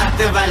ரகம்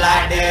பார்த்து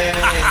விளாடு.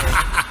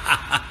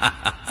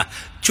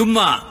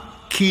 சும்மா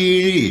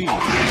கீழ்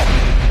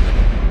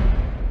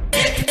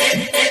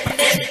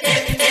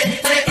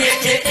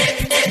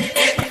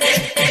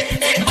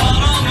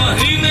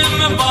महीने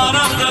में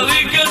 12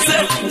 तरीके से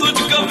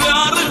तुझको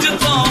प्यार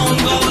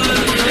जताऊंगा.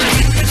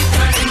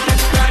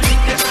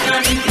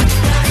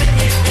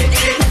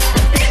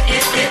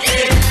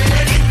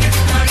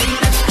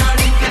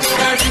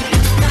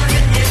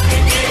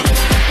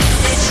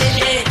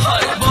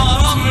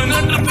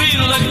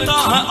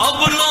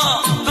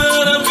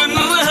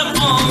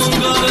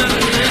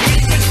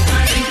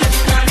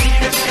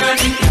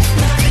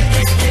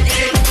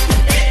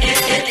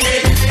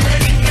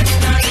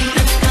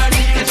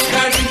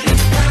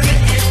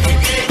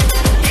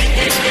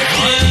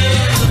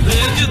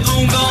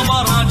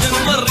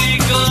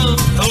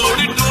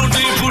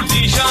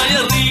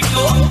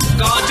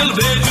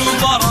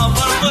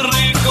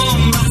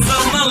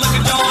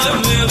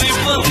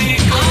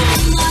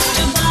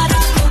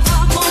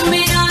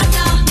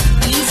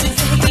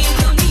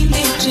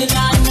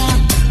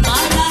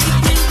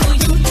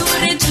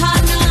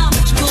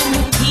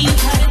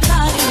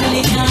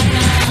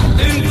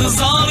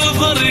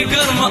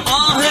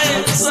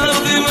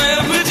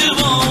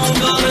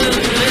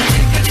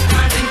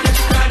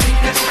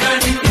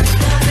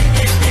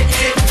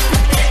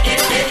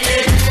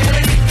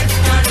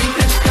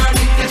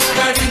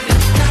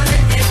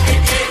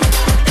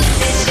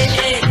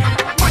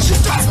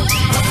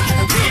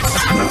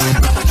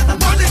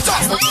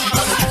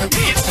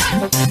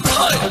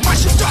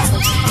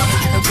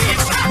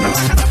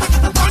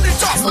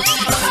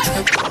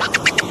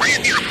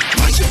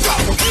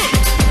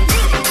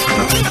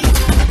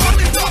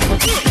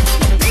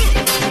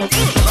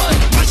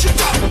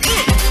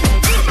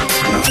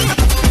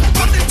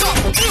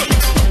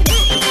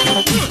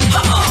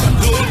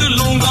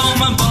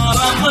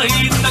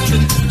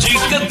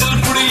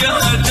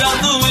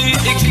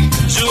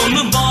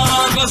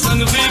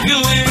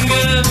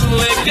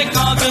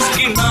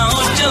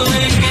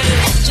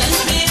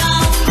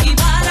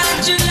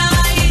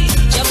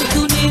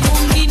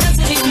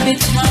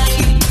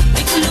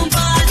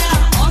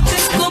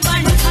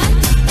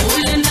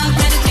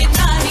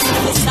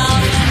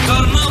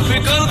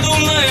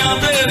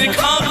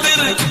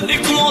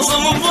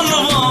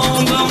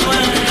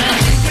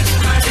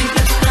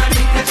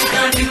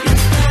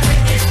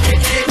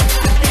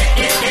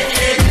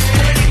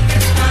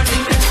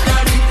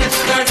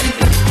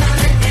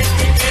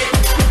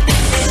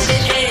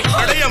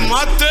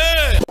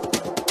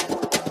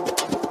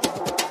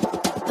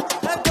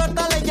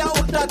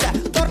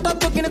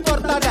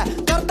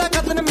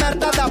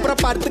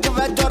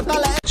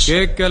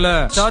 கேக்கல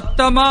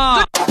சத்தமா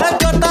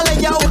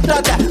ஜோர்தாலையா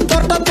உட்டாத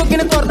தொர்த்தா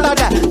தூக்கின்னு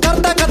தொர்த்தாத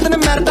தொர்த்தா கத்துன்னு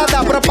மிரட்டாத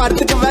அப்புறம்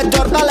படுத்துக்கு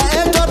ஜோர்தால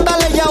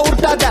ஜோர்தாலையா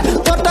உட்டாத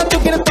தொர்த்தா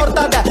தூக்கின்னு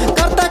தொர்த்தாத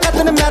கர்த்தா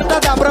கத்துன்னு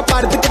மிரட்டாத அப்புறம்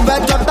படுத்துக்கு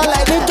ஜோர்தால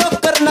நீ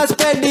ஜோக்கர்னா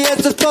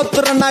ஸ்டேடியஸ்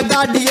ஸ்தோத்திரனா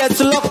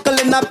காடியஸ்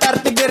லோக்கல்னா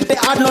பெரட்டி கிரட்டி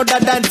ஆடனோட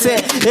டான்ஸ்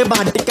ஏ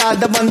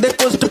மாட்டிக்காத வந்து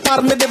குஸ்ட்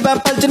பறந்துட்டு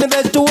பல்ச்சுன்னு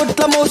வெஸ்ட்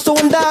வீட்ல மூசு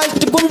உண்டா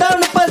அஷ்டு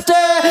குண்டான்னு ஃபர்ஸ்ட்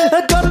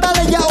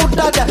ஜோர்தாலையா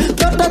உட்டாத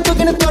தொர்த்தா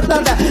தூக்கின்னு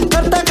தொர்த்தாத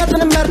கர்த்தா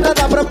கத்துன்னு மிரட்டாத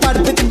அப்புறம்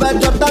படுத்துக்கு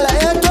ஜோர்தால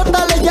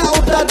ஜோர்தாலையா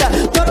உட்டாத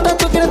தொர்த்தா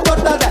தூக்கின்னு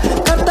தொர்த்தாத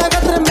கர்த்தா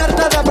கத்துன்னு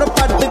மிரட்டாத அப்புறம்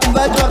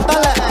படுத்துக்கு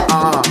ஜோர்தால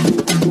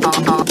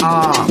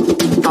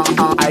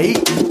ஐ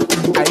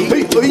ஐ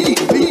ஐ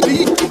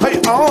ஐ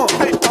ஆ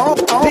ஐ ஆ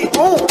ஐ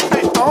ஓ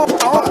ஐ ஆ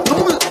ஆ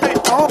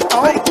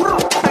ஐ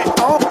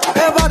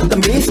What the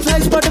beast,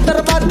 nice but the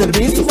bad the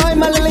beast, my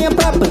Malayan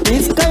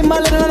properties, Kai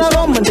Malana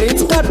Roman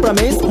dreams, cut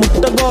promise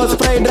முட்டகோஸ்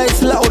fried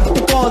ரைஸ்ல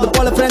ஒட்டிக்கோ அது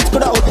போல ஃப்ரெண்ட்ஸ்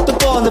கூட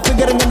ஒத்துக்கோ அந்த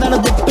ஃபிகருங்க தானே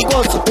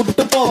குட்டுக்கோஸ்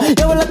விட்டுப்போ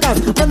எவ்வளவு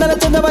காசு வந்தால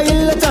சொந்தவா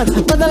இல்ல சான்ஸ்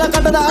வந்தால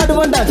கட்டத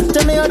ஆடுவண்டாஸ்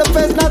சென்னையோட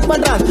ஃபேஸ் நாட்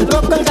பண்றான்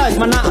லோக்கல் காய்ஸ்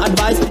மண்ணா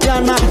அட்வைஸ்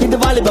யாருனா இது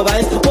வாலிப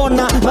வயசு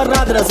போனா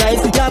வர்றாதுற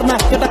சைஸ் யாருனா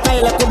கிட்ட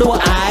கையில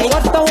கொடுவோம் ஆய்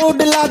ஒட்டம்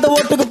வீடு இல்லாத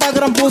ஓட்டுக்கு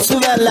பாக்குறோம் பூசு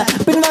வேலை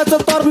பின்வாச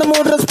திறந்து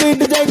மூடுற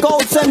speed Jai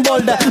quotes and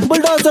போல்ட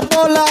bulldozer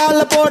போல ஆள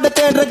போட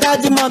தேடுற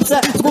காஜி மாம்ச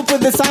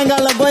கூப்பிட்டு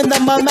சாயங்காலம்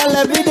கோயந்தம்மா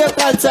மேல வீடியோ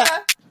கால்ஸ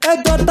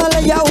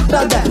ஜொர்த்தாலையா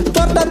விட்டாத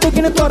தொட்டா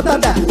தூக்கின்னு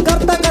தொர்த்தாத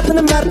கர்த்தா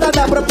கத்துன்னு மேர்த்தாத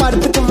அப்புறம்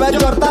படுத்துக்கு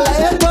ஜொர்த்தால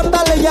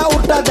ஜொர்த்தாலையா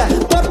விட்டாத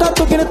தொட்டா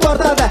தூக்கின்னு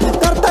தொர்த்தாத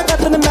கர்த்தா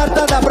கத்துன்னு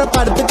மேர்த்தாத அப்புறம்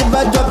படுத்துக்கு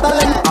ஜொர்த்தால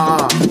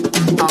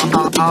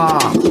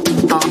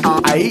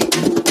ஐ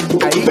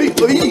ஐ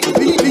ஐ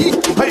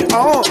ஐ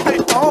ஆ ஐ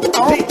ஆ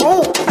ஐ ஓ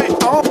ஐ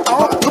ஆ ஆ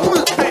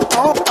ஐ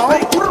ஆ ஐ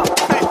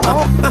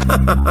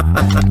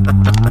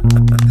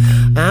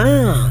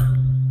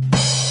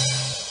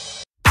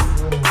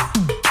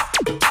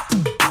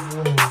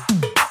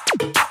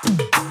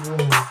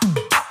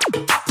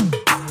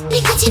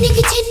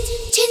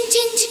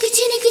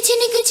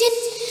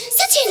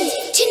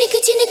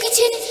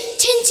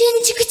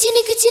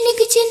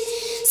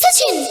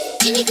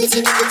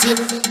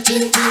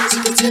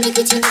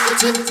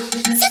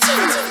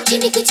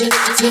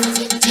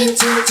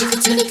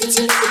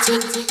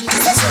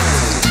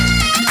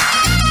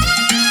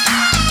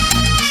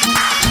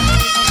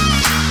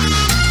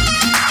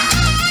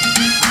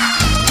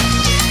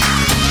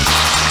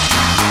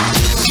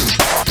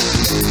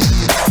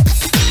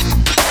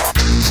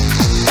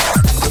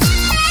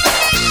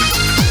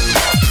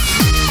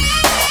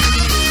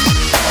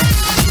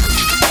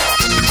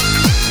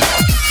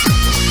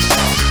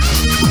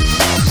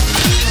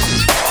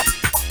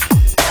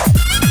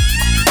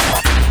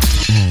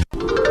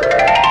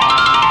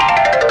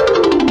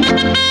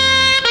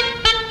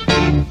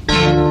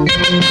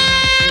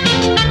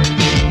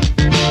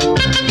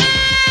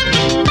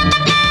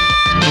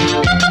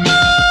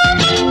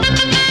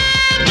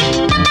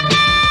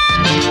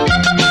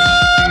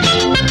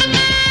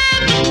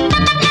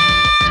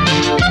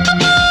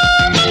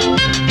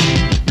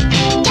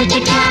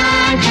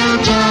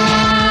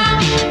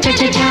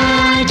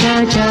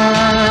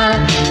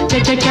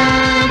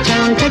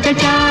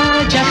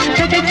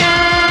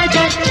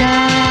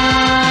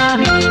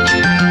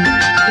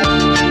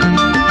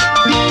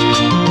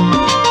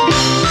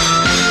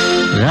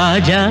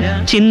ராஜா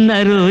சின்ன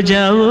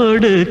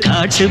ரோஜாவோடு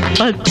காட்டு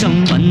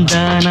பக்கம்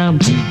வந்தானாம்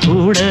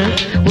கூட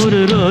ஒரு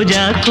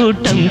ரோஜா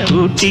கூட்டம்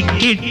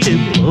கூட்டிக்கிட்டு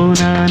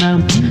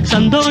போனானாம்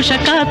சந்தோஷ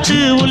காத்து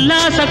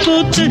உல்லாச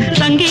கூத்து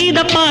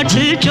சங்கீத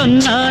பாட்டு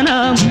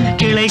சொன்னானாம்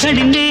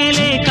கிளைகளின்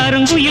மேலே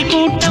கருங்குயில்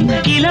கூட்டம்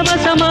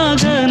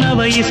இலவசமாக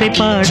நவ இசை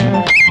பாட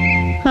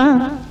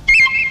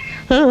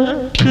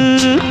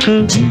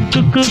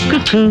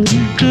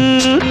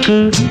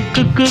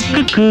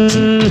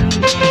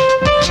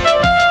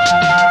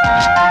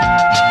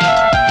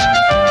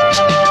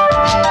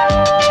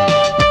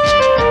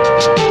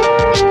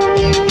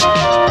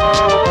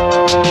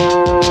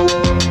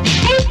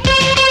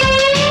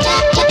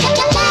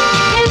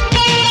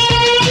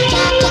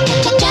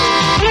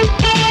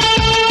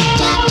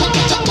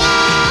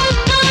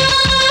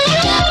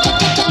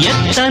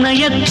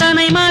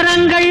எத்தனை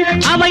மரங்கள்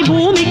அவை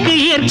பூமிக்கு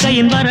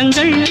இயற்கையின்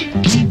வரங்கள்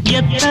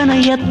எத்தனை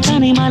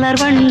எத்தனை மலர்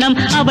வண்ணம்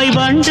அவை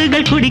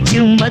வண்டுகள்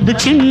குடிக்கும் மது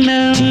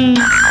கிண்ணம்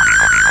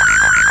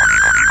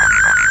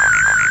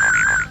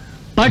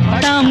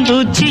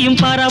பட்டாம்பூச்சியும்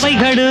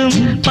பறவைகளும்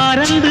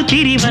பறந்து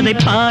திரிவதை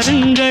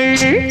பாருங்கள்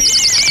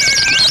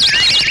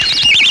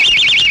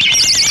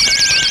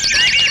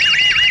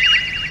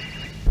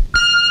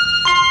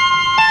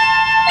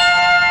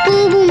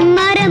பூவும்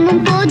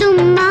மரமும்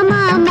போதும் மாமா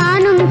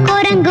மானும்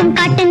குரங்கும்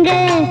காட்டுங்க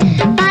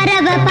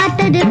பறவை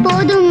பார்த்தது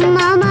போதும்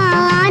மாமா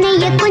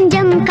ஆனைய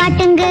கொஞ்சம்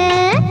காட்டுங்க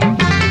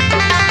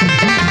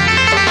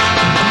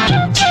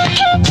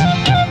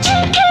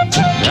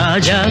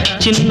ராஜா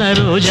சின்ன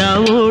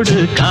ரோஜாவோடு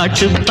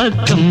காட்டு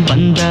பக்கம்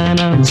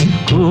வந்தானாம்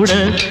கூட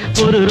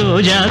ஒரு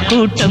ரோஜா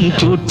கூட்டம்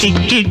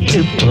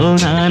கூட்டிக்கிட்டு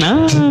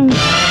போனானாம்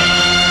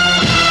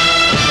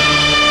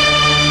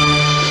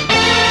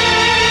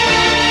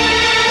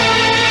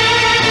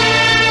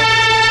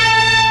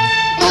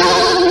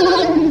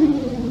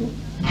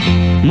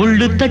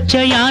முள்ளு தச்ச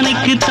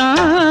யானைக்கு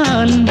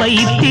தான்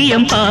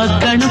வைத்தியம்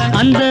பார்க்கணும்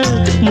அந்த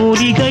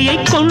மூலிகையை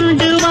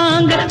கொண்டு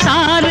வாங்க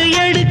சாறு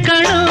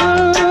எடுக்கணும்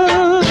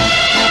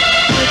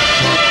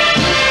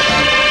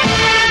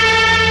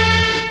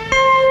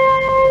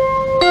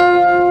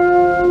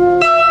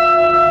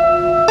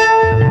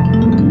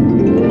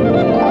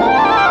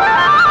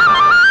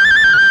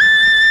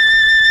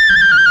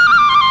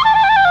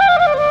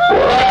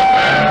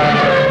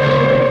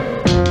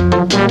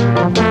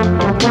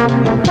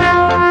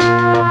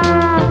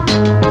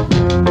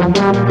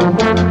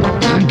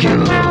Thank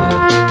you.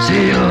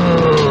 See you.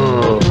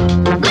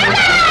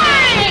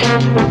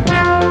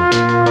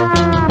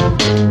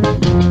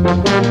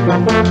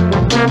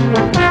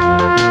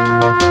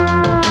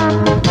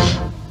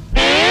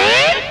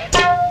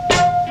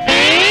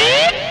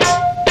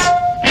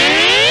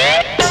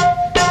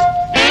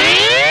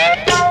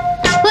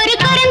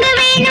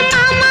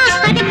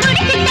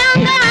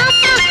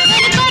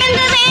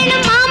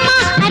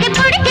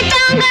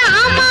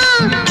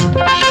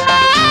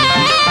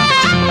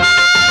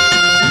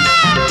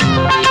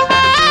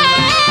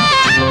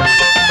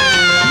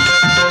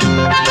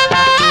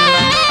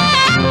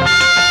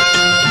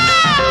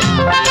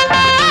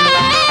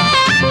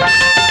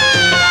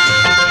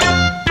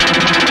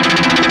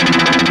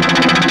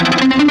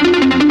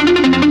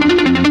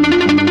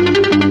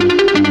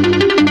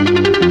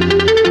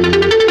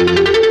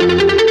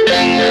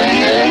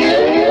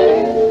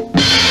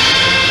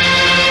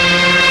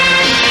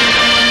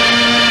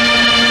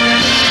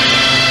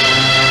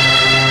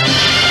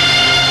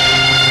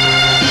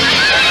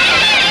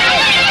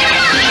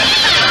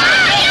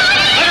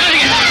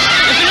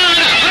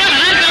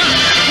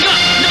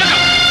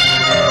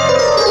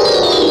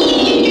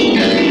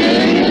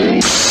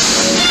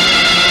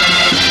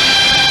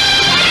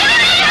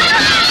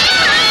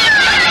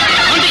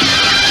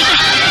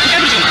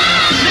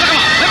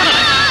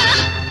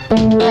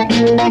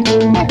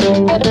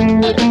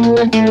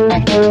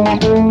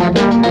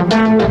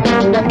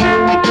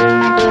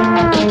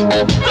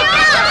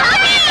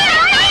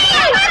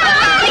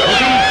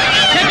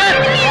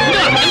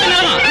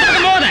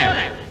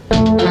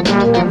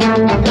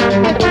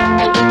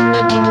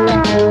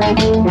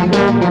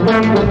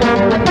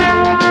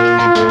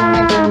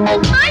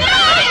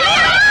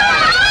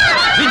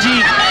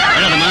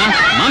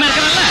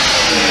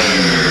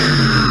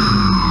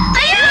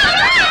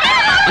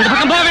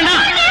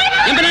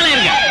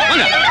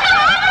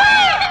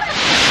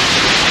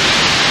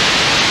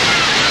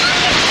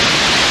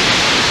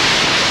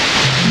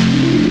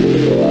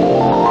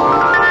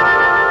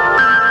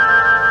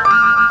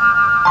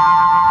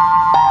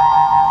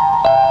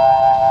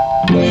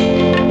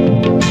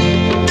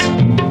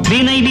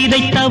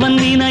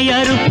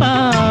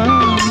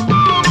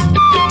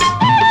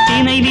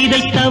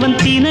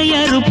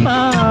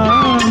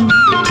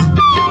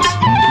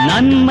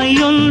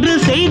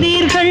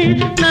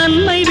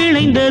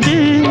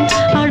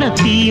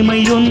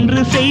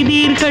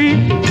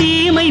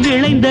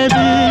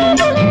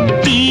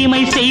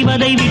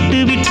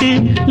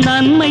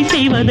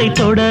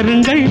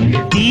 தொடருங்கள்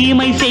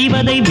தீமை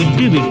செய்வதை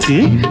விட்டுவிட்டு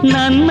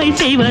நன்மை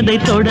செய்வதை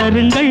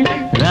தொடருங்கள்.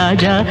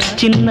 ராஜா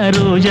சின்ன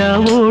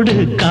ரோஜாவோடு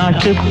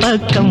காட்டு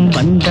பக்கம்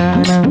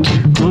வந்தானா,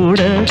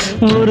 கூட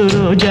ஒரு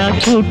ரோஜா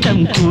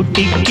கூட்டம்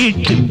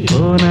கூட்டிக்கிட்டு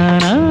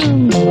போனானா.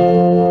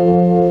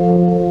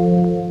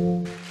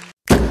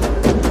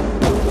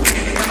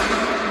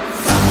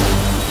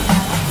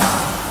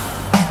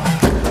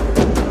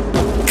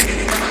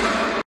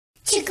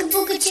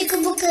 சிக்கு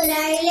புக்கு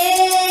ரயிலே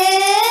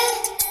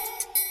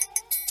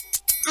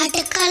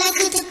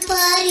அட்டக்கலக்குது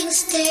பாரு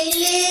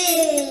ஸ்டைலே,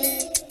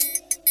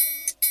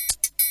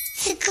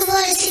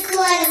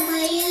 சிக்குவார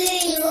மயிலே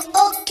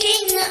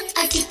ஓகேங்க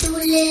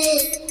அட்டித்தூளே.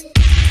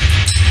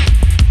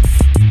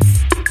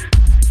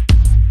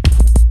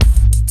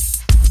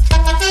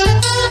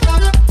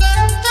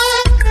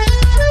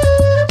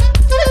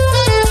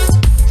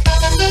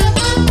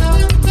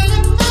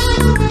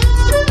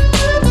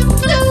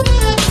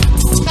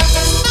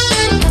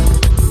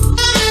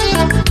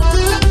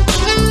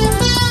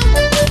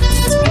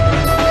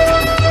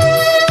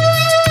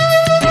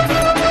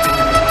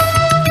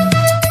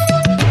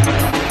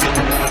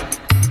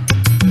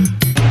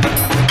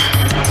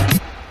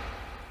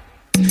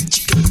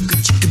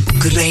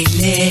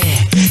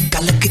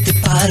 கலக்குது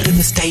பாரு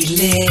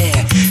ஸ்டைலே,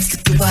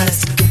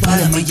 சிக்குவார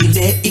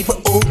மயிலே இவ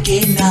ஓகே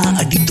நான்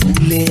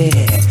அடித்தூளே.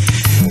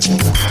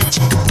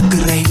 சிக்கு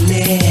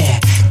ரயிலே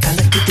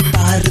கலக்குது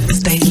பாரு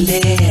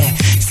ஸ்டைலே,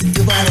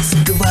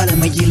 சிக்குவார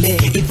மயிலே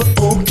இவ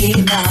ஓகே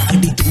நான்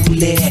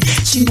அடித்தூளே.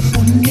 சின்ன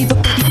பொண்ணு இவ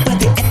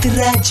படிப்பது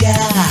எத்திராஜா,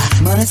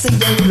 மனசை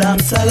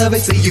எல்லாம் செலவை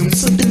செய்யும்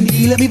சொட்டு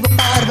நீளம் இவ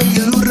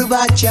பார்வையில்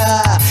உருவாச்சா,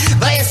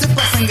 வயசு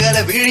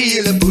பசங்களை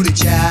விழியில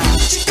புடிச்சா.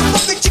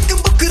 சிக்கு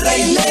புக்கு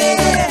ரயிலே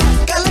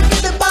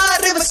கலக்குது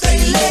பாரு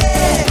ஸ்டைலே,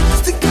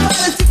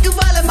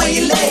 சிக்குவார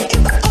மயிலே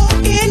இவ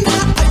ஓகே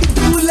நான்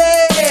அடித்தூளே.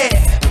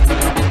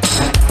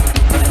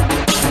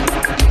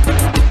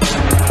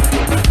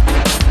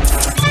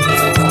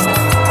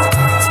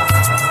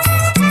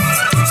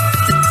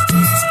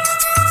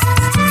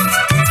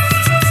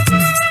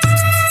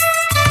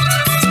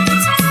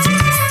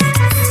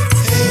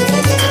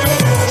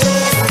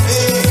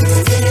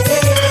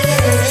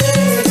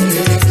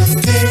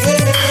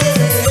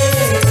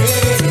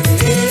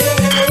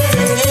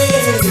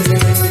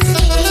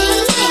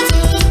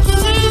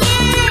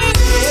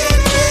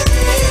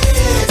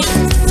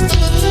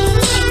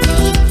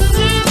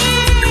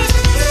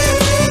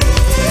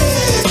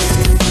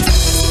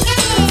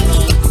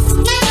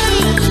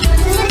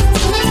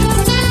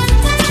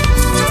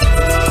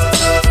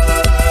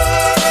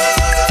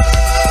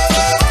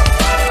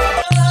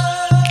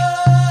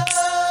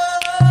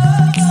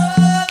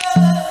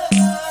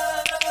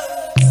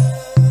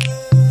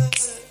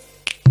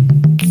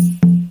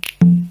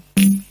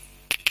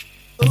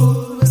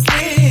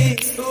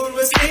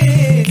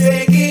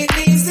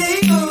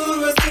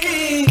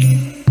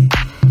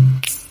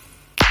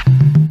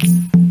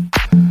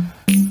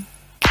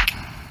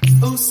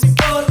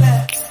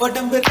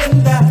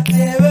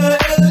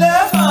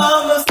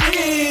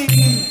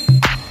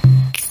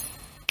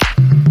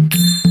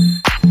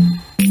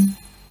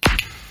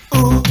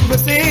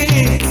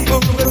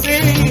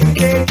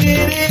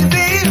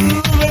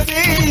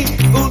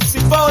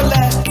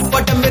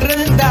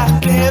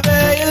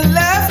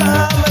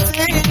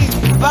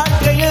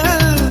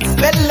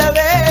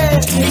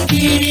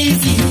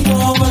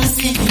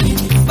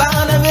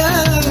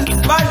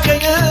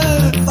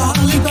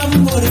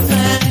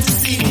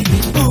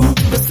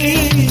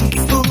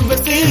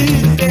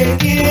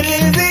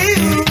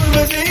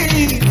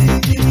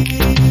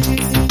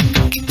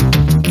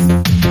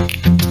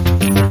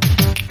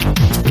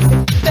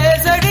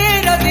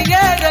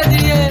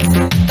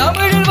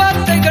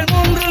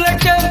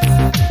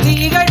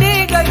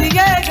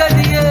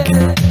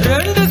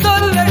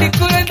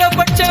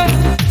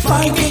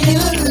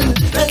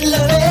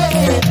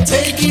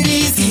 Take it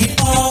easy,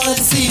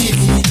 policy.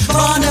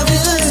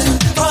 Bonneville,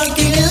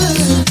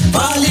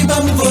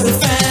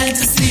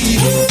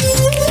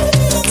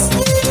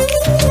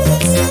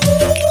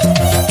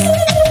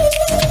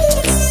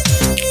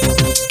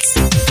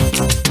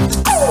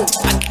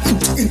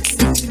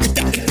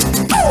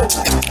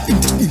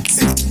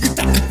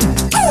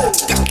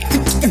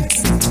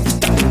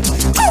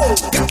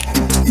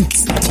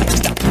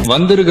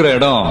 வந்திருக்கிற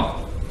இடம்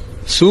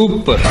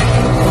சூப்பர்.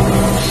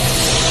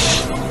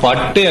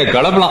 பட்டைய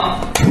கலப்பலாம்.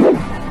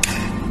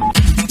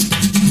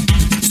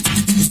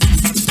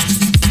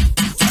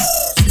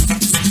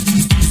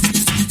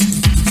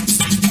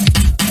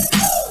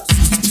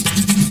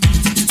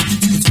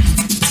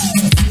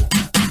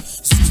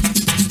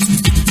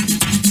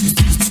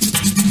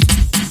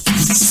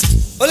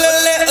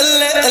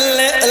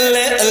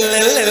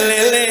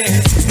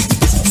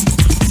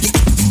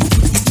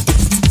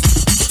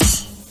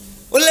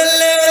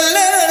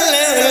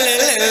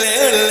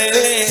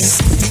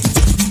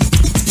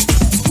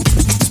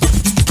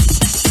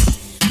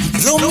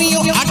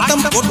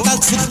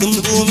 சுத்தும்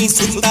பூமி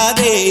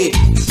சுத்தாதே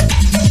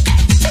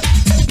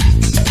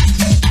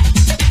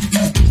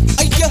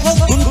ஐயோ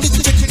குண்டு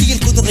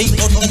சட்டியில் குதிரை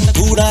ஓட்ட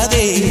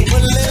கூடாதே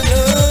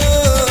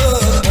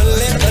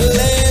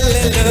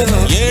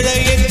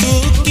ஏழையை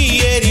தூக்கி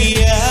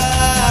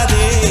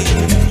எறியாதே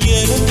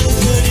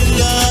எறும்புகள்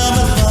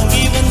இல்லாமல்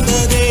வாங்கி வந்த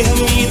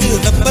தேகம் மீது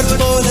ரப்பர்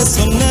போல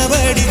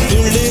சொன்னபடி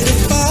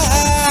துள்ளிருப்பா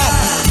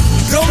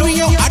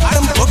ரோமியோ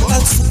ஆட்டம்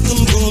போட்டால்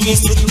சுத்தும் பூமி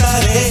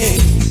சுத்தாதே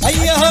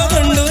ஐயோ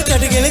கண்டு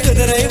கடுகில்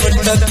குதிரை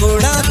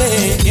ஒட்டக்கூடாதே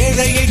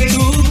ஏழையை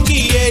தூக்கி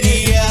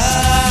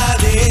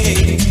எறியாதே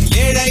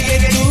ஏழையை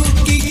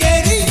தூக்கி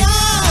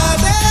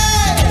எறியாதே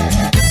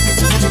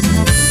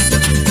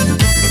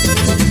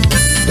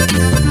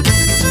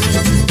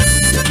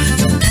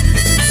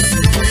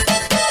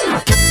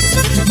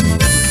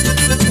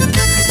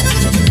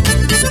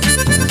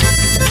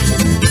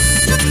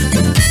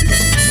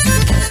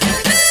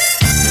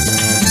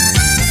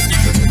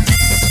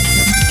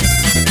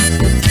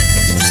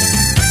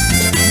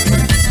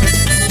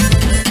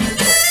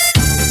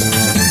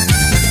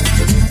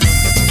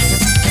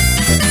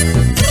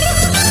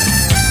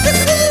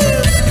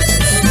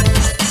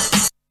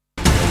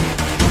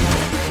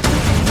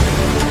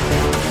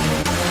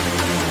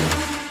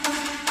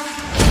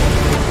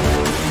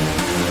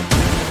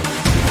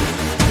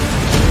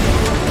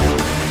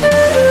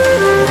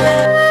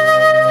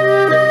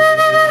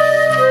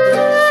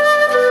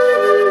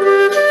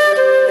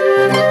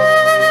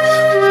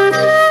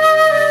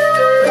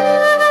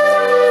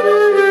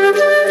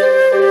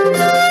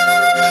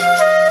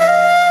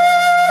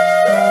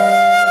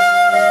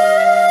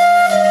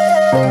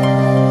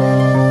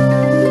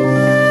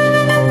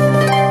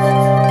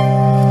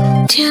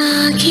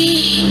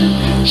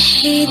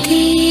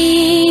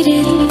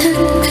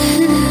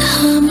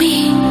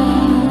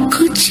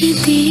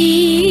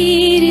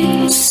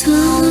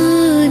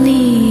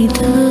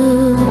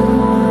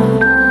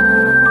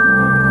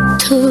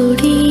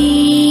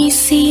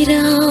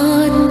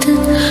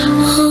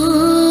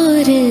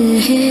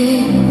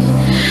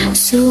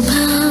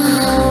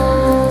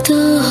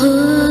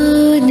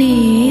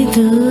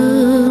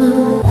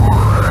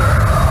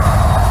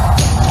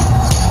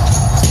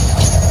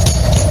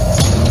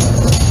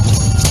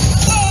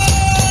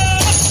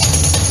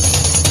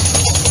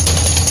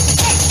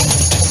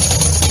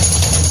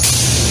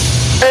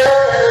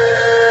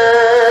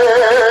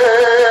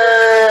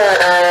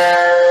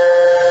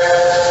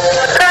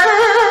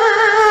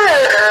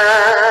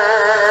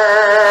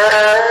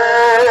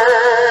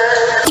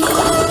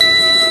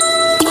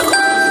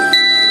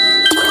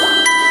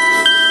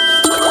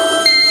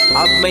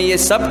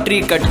सब ट्री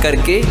कट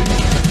करके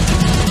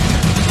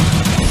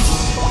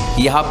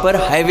यहाँ पर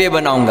हाईवे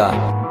बनाऊंगा।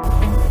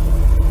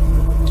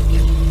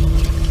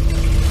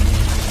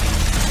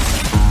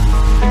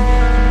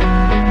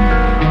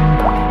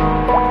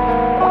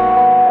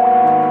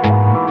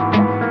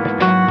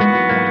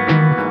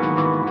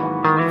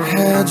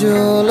 है जो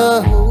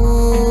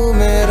लहू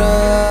मेरा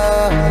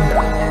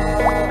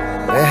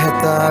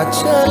बहता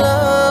चला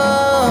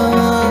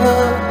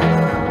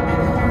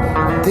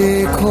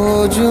देखो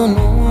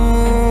जुनू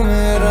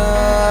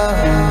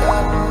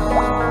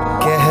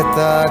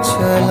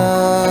चला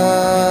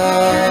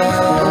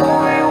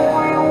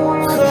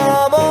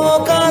ख्वाबों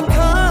का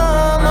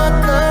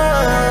थामता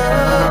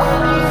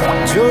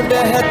जो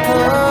बहता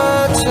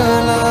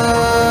चला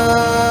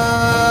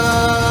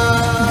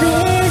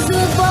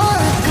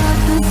बेजुबान का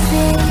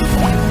तुझसे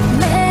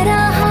मैं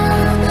रहा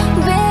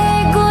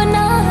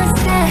बेगुनाह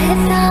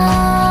सहता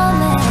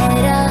मैं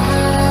रहा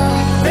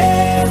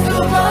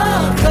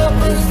बेजुबान का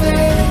तुझसे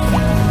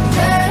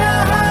मैं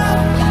रहा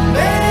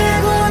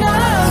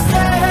बेगुनाह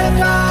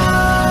सहता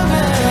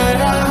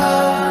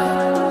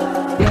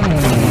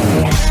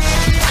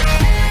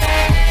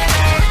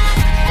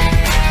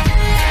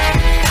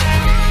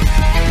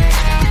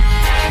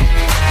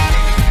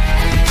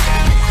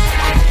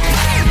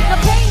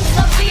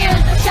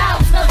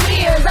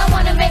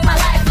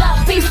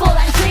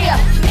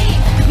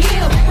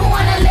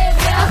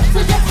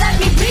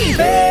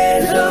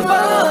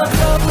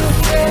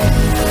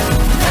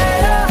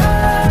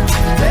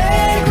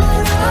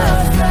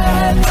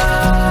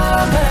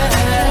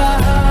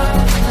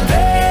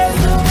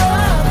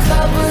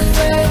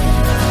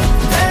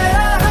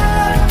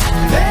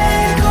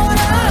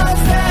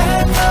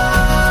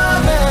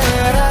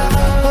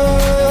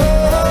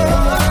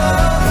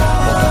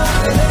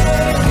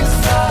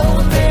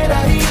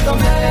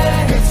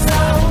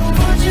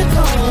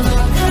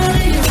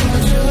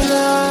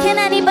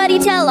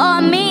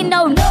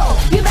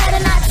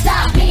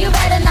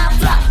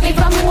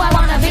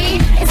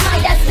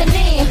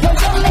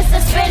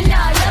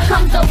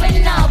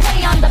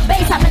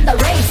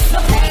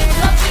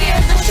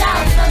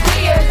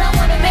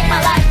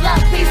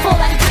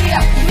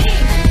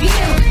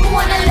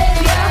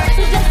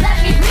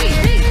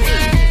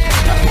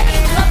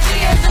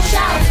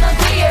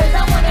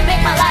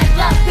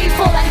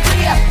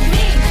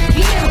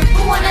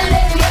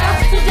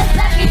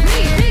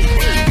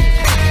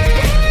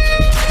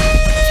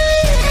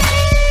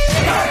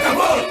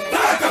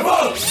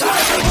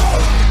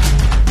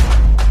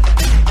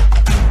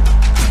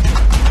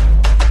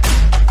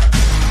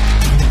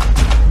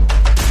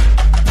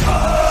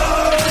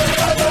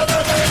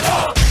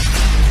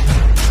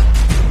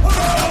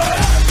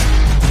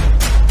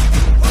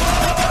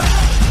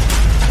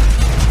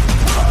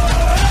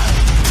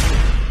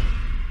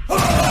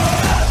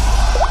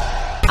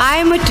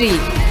am a tree,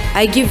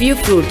 I give you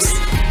fruits.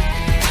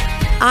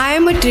 I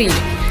am a tree,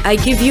 I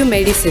give you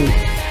medicine.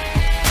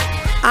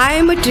 I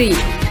am a tree,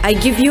 I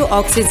give you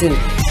oxygen.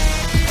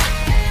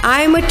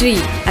 I am a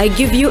tree, I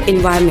give you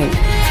environment.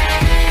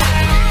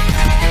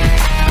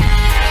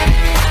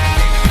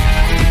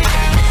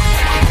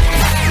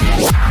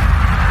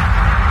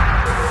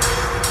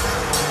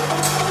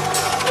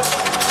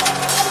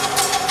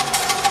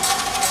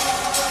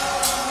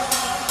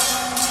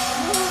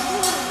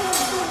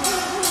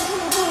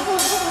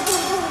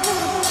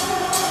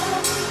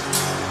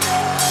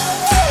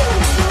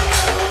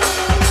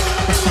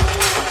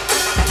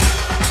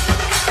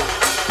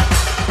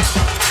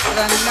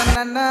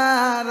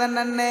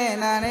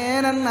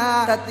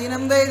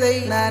 தத்தினம் தை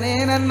நானே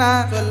நன்னா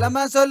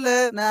சொல்லமா சொல்லு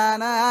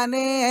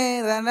நானே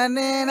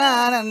ரனனே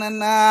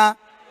நானன்னா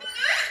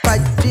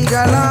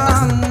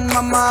பட்சிகளாம்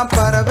அம்மா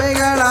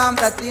பறவைகளாம்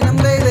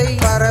தத்தினம் தை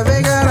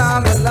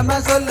பறவைகளாம் சொல்லமா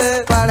சொல்லு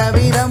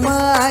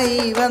பலவிதமாய்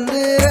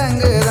வந்து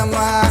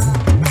ரங்குதம்மா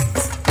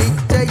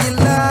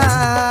இச்சையில்லா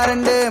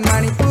 2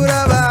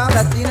 மணிப்புறவா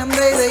தத்தினம்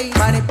தை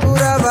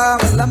மணிப்புறவா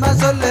சொல்லமா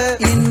சொல்லு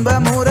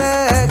இன்பமுற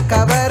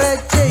கவர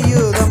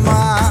செய்யுதம்மா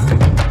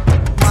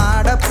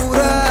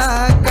மாடப்புறா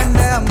கண்ட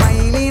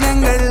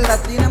மயிலினங்கள்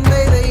ரத்தினம்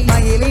தை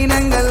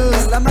மயிலினங்கள்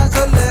எல்லாம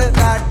சொல்லு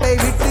காட்டை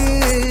விட்டு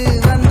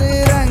வந்து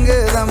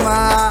ரங்குதம்மா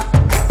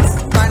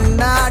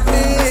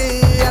பன்னாட்டு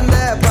அந்த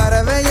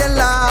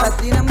பறவையெல்லாம்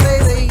ரத்தினம்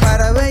தை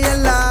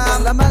பறவையெல்லாம்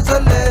எல்லாம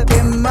சொல்லு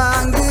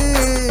எம்மாங்கு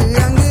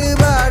அங்கு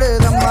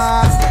பாடுதம்மா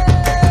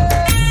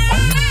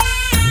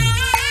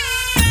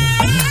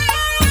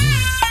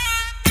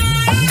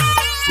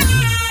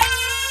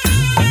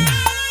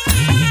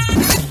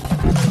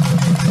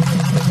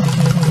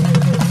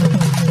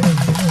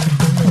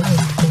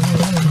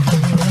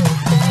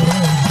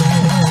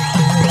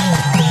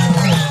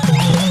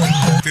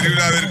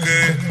திருவிழாவிற்கு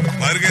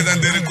வருகை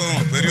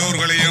தந்திருக்கும்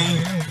பெரியோர்களையும்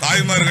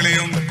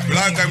தாய்மார்களையும்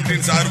விழா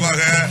கமிட்டியின் சார்பாக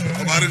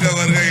வருக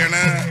வருக என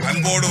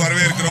அன்போடு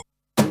வரவேற்கிறோம்.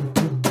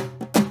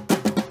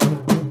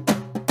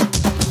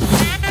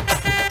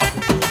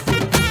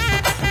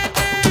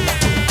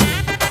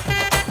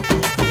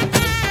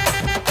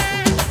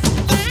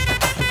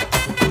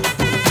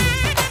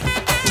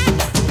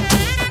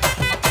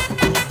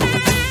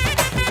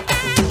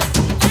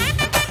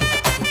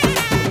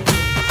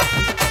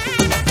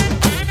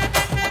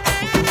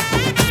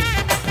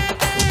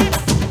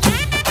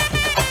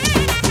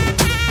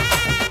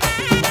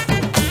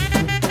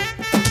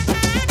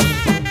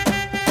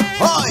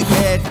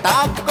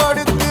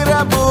 கொடுக்கிற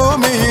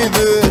பூமி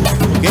இது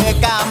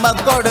கேட்காம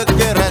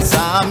கொடுக்கிற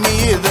சாமி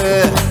இது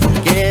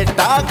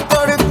கேட்டா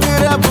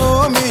கொடுக்கிற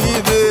பூமி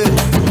இது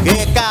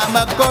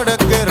கேட்காம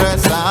கொடுக்கிற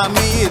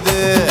சாமி இது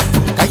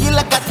கையில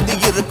கத்தி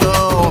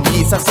இருக்கும்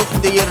மீச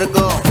சுத்தி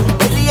இருக்கும்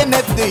பெரிய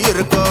நெத்து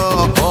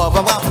இருக்கும்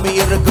கோபம் அப்பி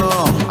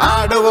இருக்கும்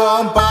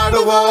ஆடுவோம்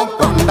பாடுவோம்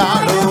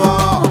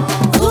கொண்டாடுவோம்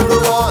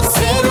கூடுவோம்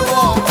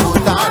சேருவோம்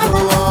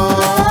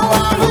கூத்தாடுவோம்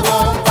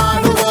ஆடுவோம்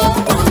பாடுவோம்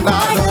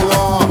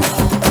கொண்டாடுவோம்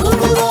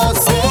கூடுவோம்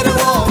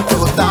சேருவோம்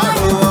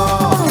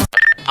கூத்தாடுவோம்.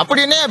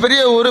 அப்படி என்ன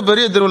பெரிய ஊரு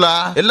பெரிய திருவிழா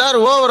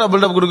எல்லாரும் ஓவரா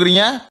பில்டப்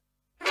கொடுக்குறீங்க?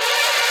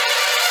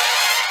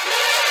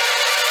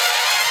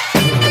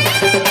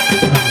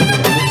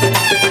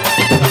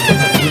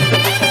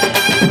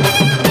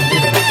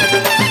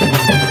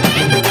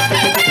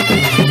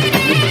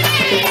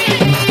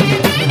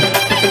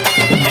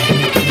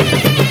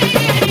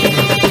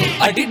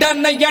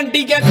 அடிடான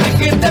யாண்டிய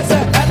தெற்கு தச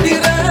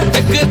அதிர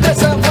தெற்கு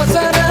தச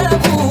வசர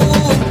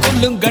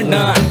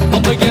சொல்லுங்கண்ணா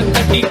அம்மைய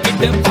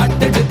தட்டிக்கிட்டு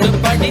பாட்டெடுத்து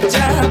படிச்ச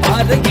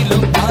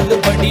அரையிலும்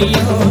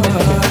பாதுபடியும்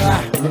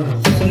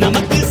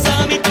நமக்கு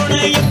சாமி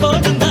துணை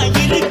எப்போதும் தான்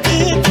இருக்கு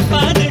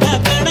பாதுடா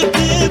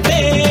கணக்கு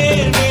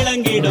பேர்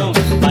விளங்கிடும்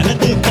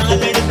வலது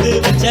கால் எடுத்து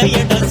வச்ச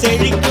இடம்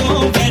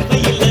செழிக்கும்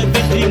வேர்வையில்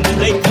வெற்றி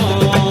முளைக்கும்.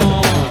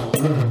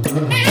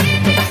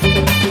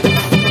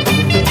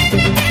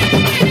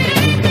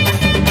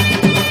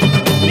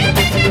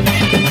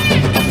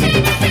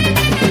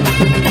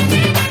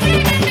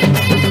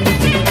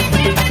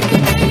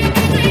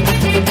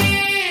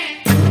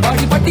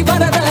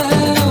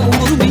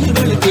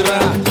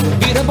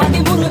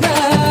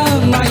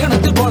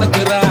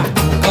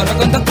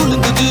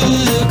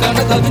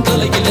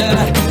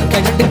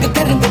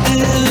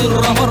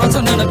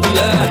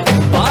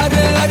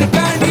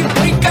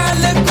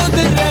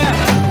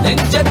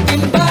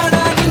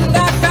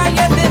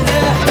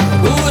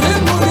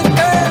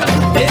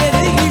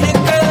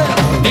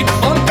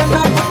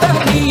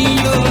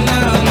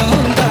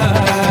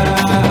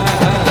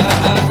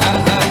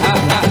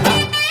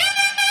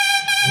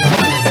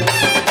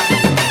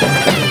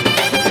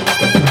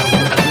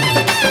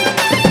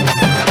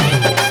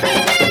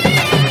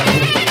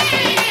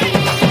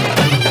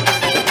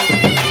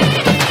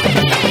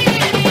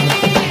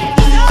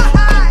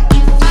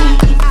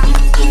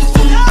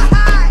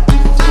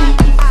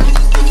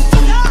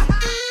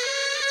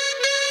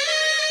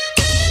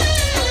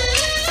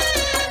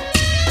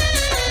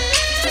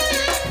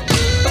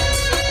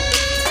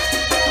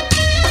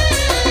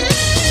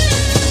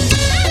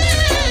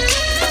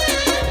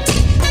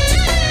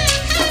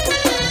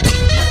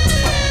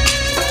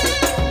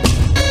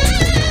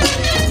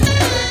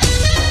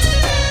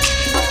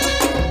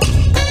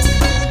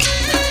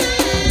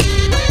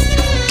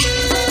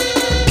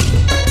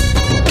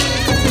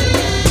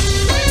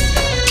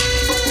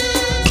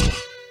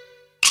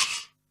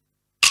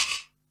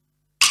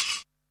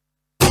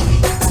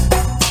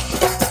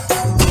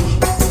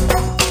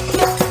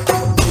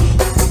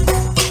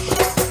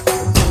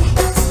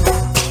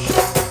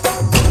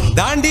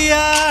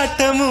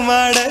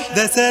 ஆட்டமாட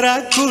தசரா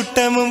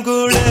கூட்டமும்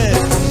கூட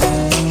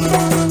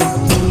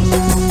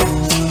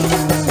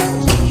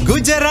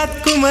குஜராத்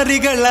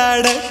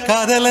குமரிகளாட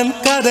காதலன்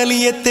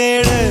காதலிய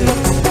தேட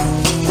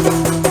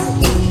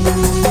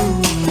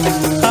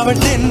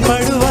அவள்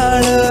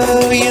தென்படுவாளோ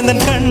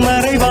எந்தன் கண்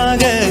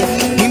மறைவாக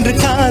இன்று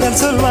காதல்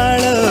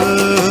சொல்வாளோ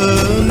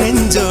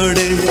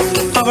நெஞ்சோடு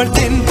அவள்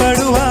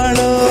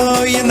தென்படுவாளோ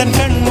எந்தன்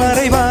கண்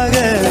மறைவாக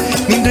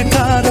இன்று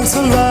காதல்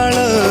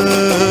சொல்வாளோ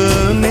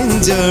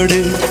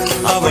நெஞ்சோடு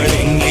அவள்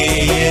எங்கே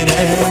என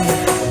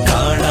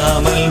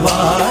காணாமல்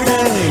வாட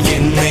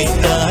என்னை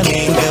தான்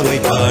எங்க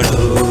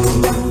வைப்பாளோ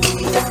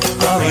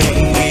அவள்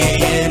எங்கே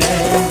என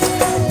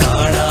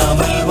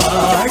காணாமல்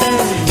வாட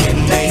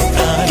என்னை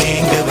தான்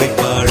எங்க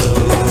வைப்பாளோ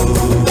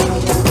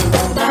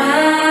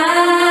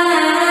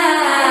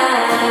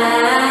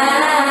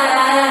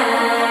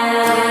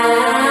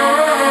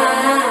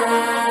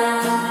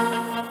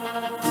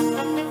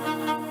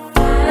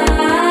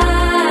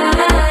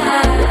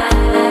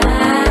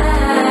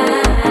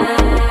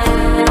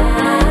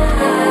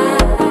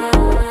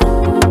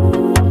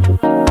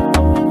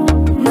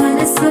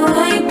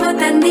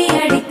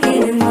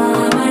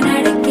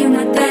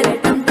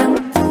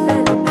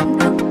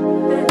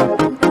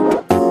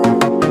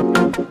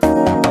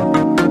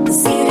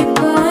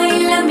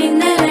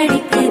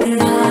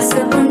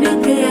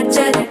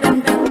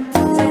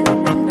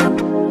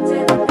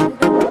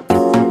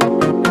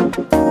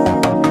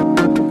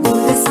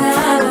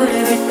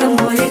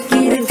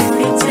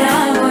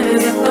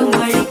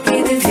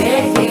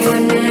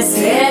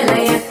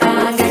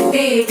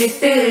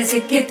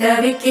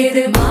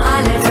தவிக்கிது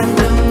மாலை டம்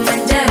டம்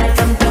மஞ்சள்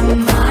டம் டம்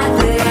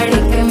மாத்து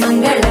அடிக்க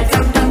மங்கள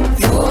டம் டம்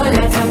ஓல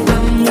டம்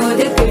டம்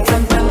ஒதுக்கு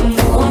டம் டம்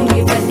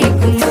ஓங்கி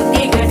தட்டிக்கும்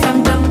புத்திக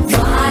டம் டம்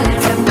மாலை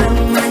டம் டம்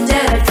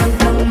மஞ்சள் டம்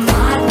டம்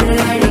மாத்து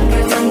அடிக்க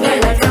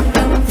மங்கள டம்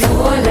டம்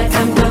ஓல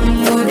டம் டம்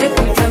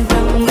ஒதுக்கு டம்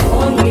டம்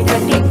ஓங்கி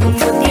தட்டிக்கும்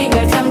புத்திக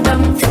டம்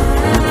டம்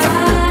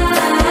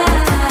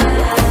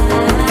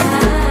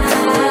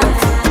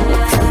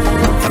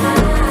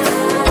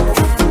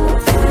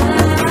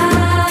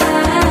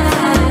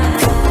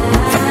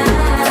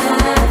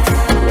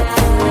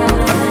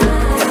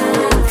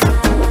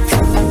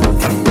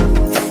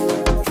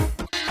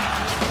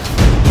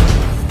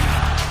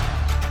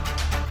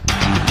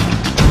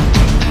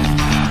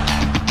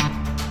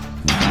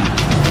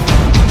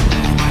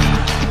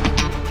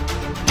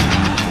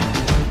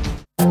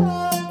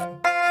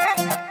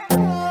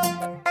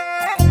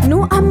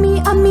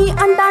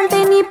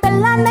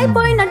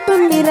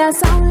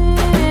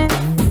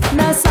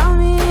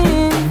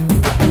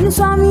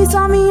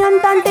స్వామి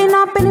అంటంటే నా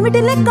పెనిమిటి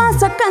లెక్క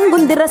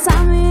సక్కంగుందిర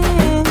సామి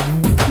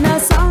నా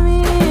సామి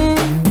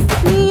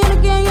నీ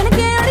ఎనకే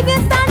ఎనకే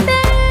అడిగేస్తాంటే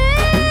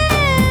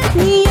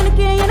నీ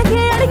ఎనకే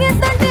ఎనకే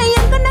అడిగేస్తాంటే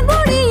ఎంకన్న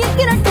గోడి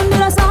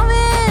ఎక్కినట్టుందిర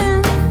సామి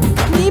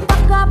నీ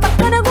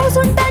పక్కన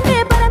కూసుంటాంటే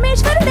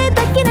పరమేశ్వరుడే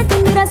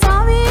దక్కినట్టుందిర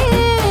సామి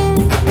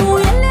నువ్వు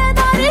ఎల్లే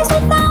దారి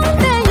సుత్తా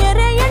ఉంటే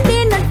ఎరే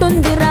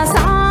ఎండినట్టుందిర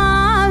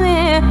సామి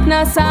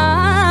నా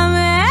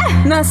సామి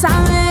నా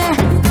సామి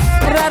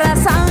రర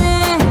సామి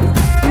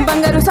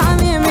బంగారు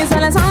సామి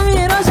మిసల సామి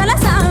రోషల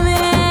సామి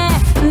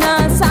నా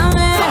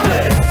సామి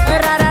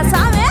రర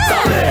సామి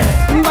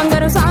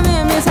బంగారు సామి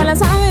మిసల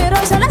సామి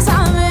రోషల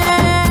సామి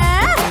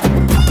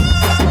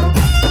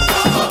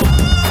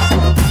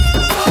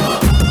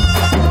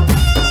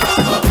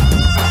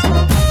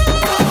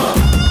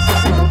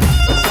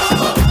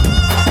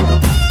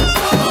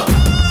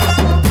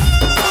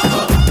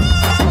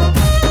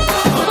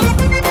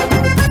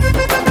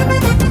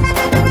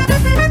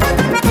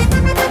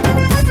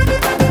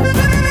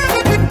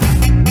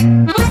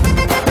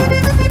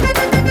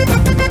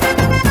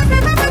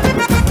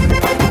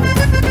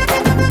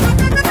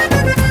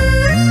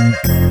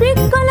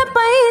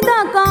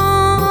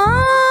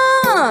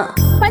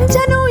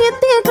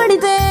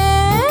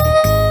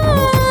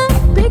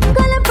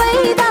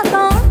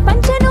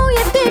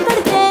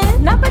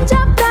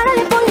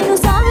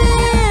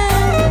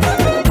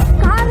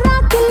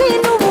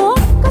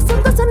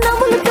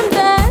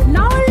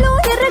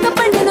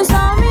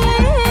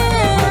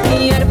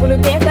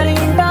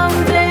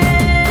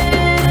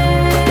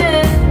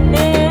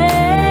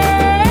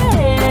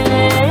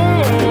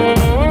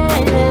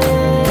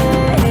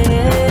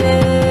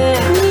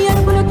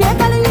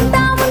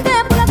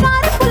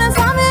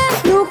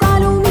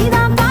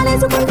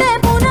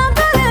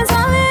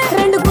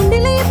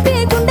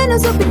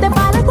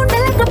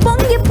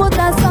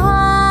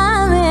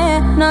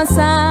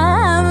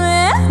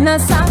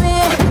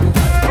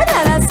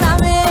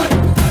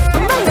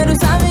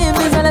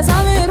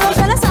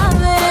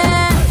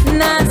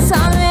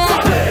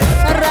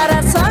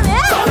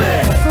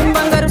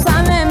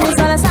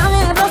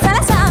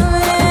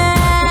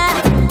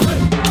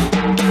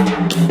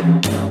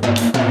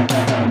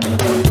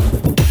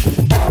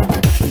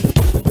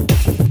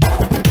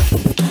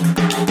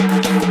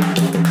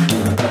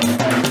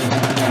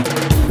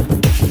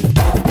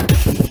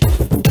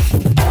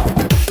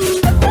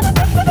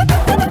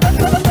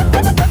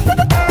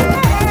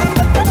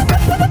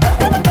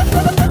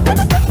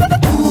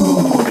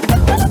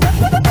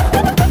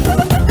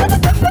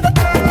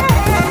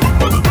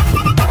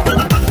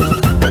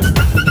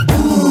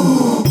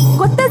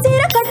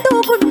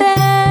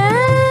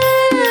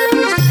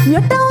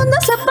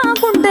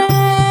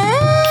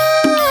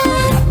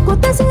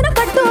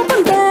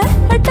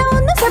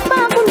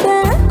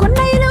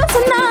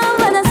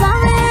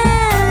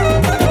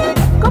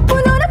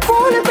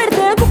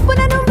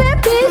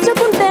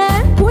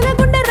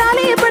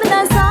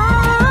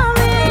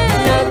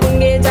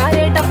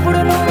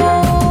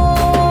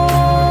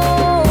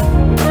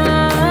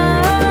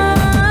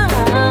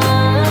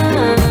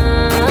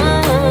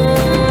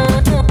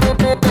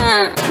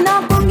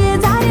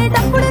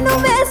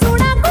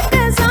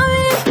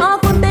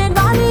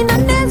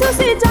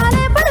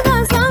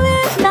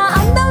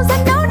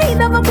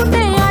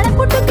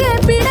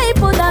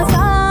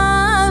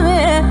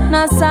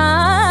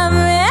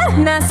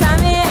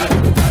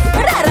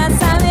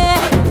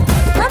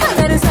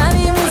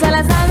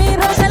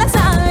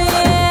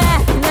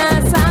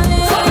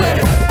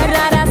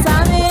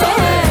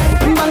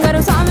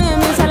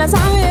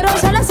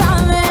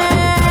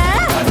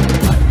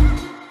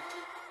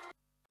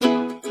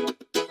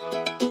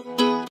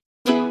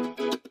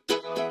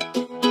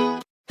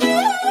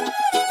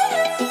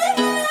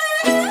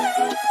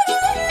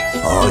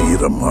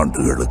 1000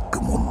 ஆண்டுகளுக்கு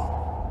முன்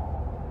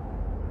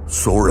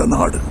சோழ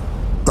நாடு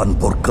தன்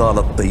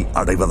பொற்காலத்தை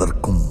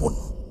அடைவதற்கும் முன்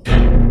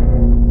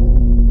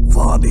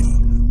வானில்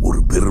ஒரு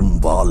பெரும்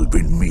வால்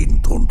விண்மீன்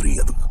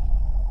தோன்றியது.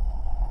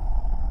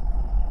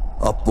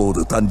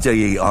 அப்போது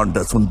தஞ்சையை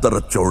ஆண்ட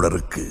சுந்தர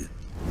சோழருக்கு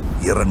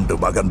 2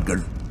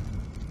 மகன்கள்,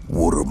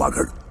 1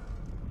 மகள்.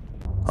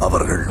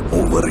 அவர்கள்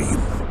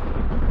மூவரையும்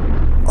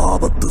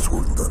ஆபத்து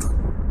சூழ்ந்தது.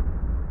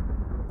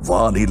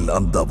 வானில்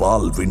அந்த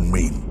வால்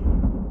விண்மீன்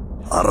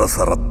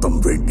அரசரத்தம்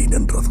வேண்டி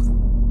நின்றது.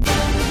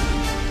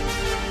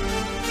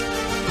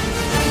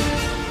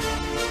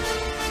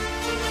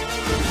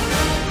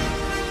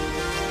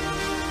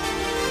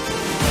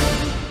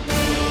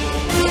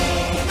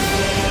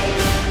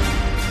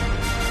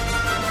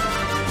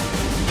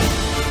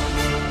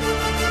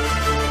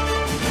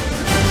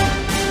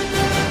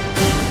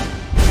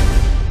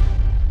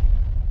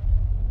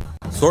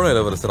 சோழ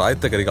இளவரசர்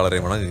ஆயத்த கரிகாலரை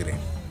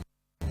வணங்குகிறேன்.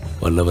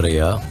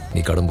 வல்லவரையா,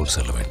 நீ கடம்பூர்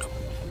செல்ல வேண்டும்.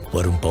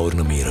 வரும்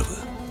பௌர்ணமி இரவு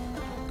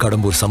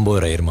கடம்பூர்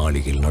சம்புவரையர்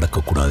மாளிகையில்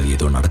நடக்கக்கூடாது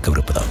ஏதோ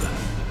நடக்கவிருப்பதாக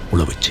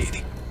உளவுச்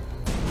செய்தி.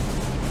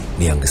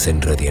 நீ அங்கு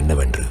சென்றது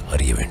என்னவென்று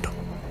அறிய வேண்டும்.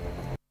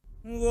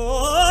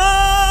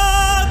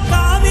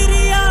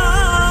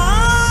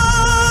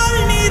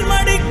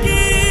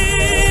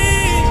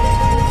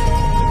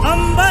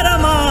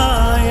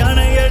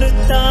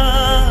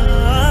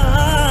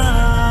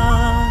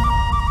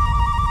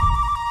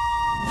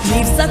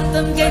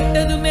 சத்தம்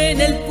கெட்டதுமே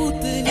நெல்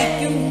பூத்து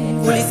நிற்கும்,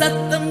 புலி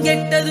சத்தம்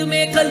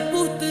கெட்டதுமே கல்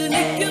பூத்து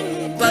நிற்கும்,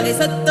 பகை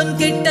சத்தம்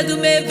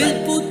கெட்டதுமே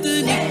வில் பூத்து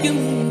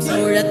நிற்கும்,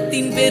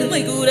 சோழத்தின்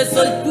பெருமை கூற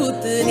சொல்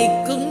பூத்து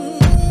நிற்கும்.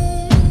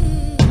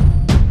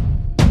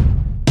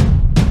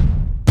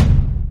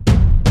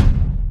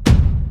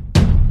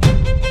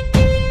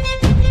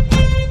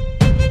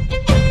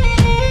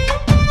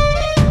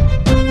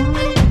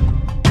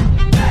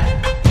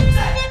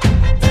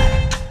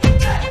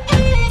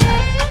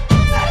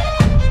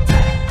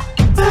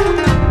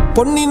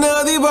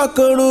 பொன்னினாதி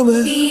பார்க்கணுமே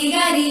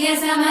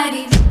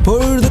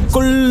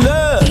பொழுதுக்குள்ள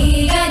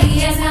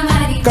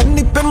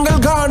கன்னி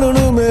பெண்கள்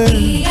காணணுமே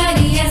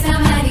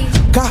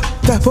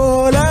காத்த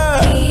போல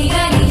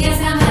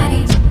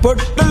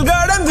பொட்டல்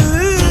கடந்து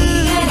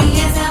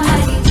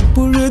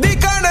புழுதி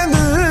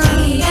கடந்து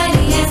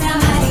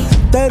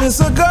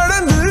தரிச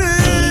கடந்து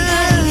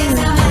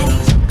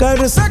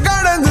கருச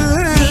கடந்து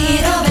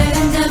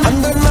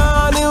அந்த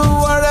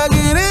நானும்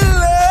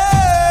அழகினில்லை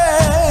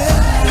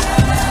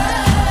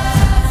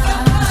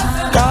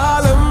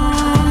காலம்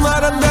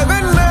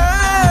மறந்தவென்ன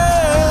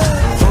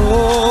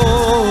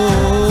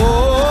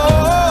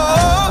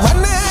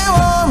வண்ணே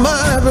ஓ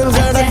மார்பில்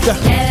கடக்க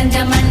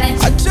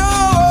அச்சோ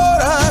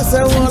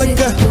ராச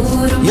உனக்க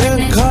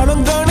என்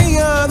காலம்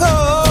தணியாதோ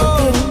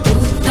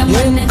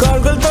என்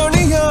கால்கள்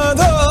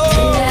தணியாதோ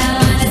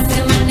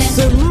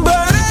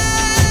செம்பரே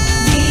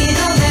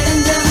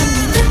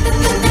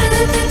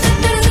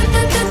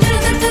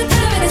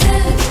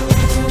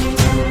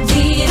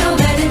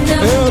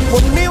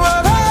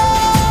பொன்னிவர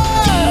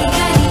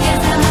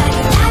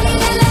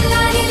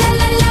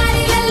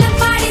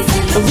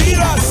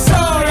வீரா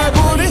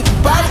சோழபுரி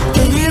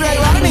பார்த்து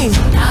வீரவாணி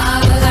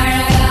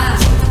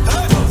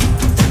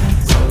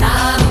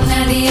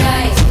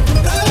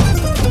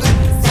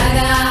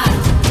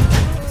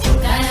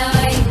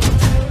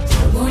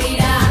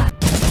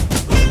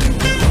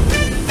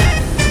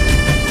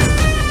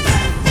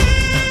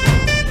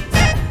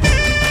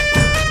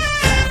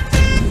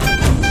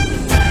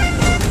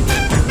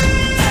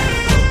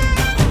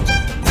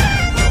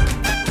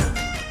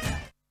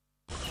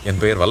என்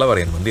பெயர்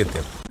வல்லவரையன்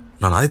வந்தியத்தேவன்.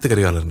 நான் ஆதித்த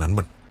கரிகாலர்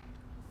நண்பன்.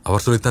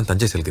 அவர் சொல்லித்தான்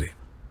தஞ்சை செல்கிறேன்.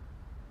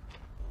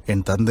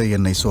 என் தந்தை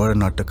என்னை சோழ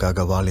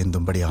நாட்டுக்காக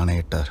வாழேந்தும்படி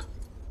ஆணையிட்டார்.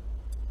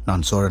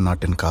 நான் சோழ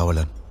நாட்டின்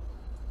காவலன்,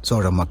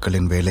 சோழ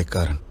மக்களின்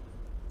வேலைக்காரன்.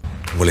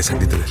 உங்களை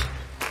சந்தித்ததில்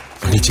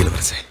மகிழ்ச்சி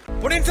இளவரசே.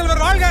 பொன்னியின்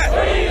செல்வர் வாழ்க!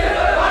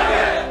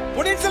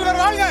 பொன்னியின் செல்வர்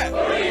வாழ்க!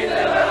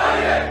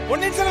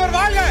 பொன்னியின் செல்வர்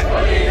வாழ்க!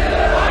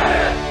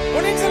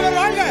 பொன்னியின் செல்வர்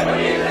வாழ்க!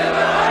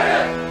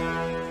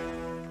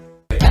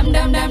 டம்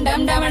டம் டம்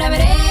டம்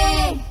டமடமரே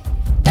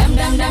டம்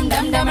டம் டம்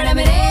டம்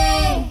டமடமரே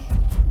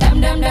டம்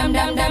டம் டம்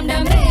டம் டம்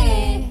டமரே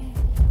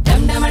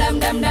டம் டமடம்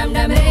டம் டம்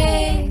டமரே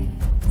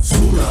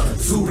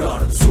சூடானது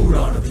சூடானது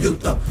சூடானது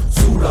யுத்தம்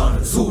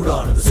சூடானது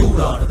சூடானது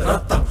சூடானது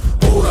ரத்தம்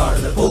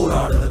போராடுது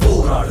போராடுது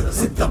போராடுது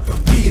சித்தம்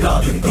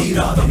தீராது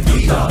தீராது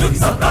தீராது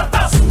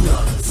சத்தம்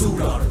சூடானது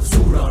சூடானது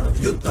சூடானது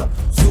யுத்தம்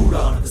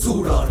சூடானது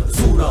சூடானது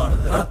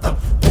சூடானது ரத்தம்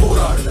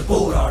போராடுது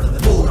போராடுது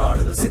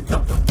போராடுது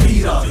சித்தம்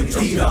தீராது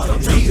தீராது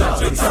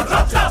தீராது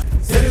சத்தம்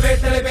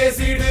செருவேட்டலை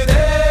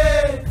பேசிடுதே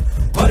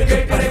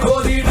வருகேட்டனை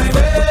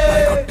போதிடுவே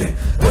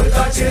ஒரு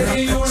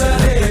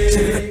காட்சியுள்ளதே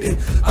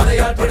அதை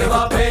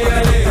ஆற்றிடுவா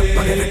பெயரே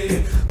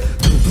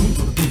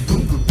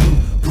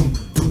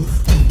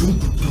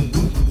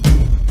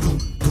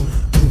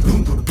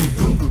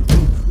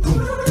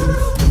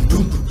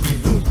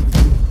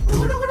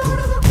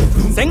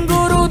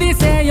செங்குருதி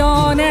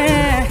சேயோனே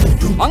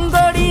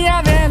மங்கோடிய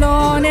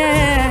வேலோனே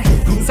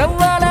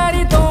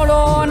செவ்வலரி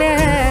தோளோனே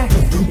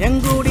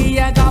எங்குடிய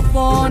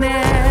காப்போனே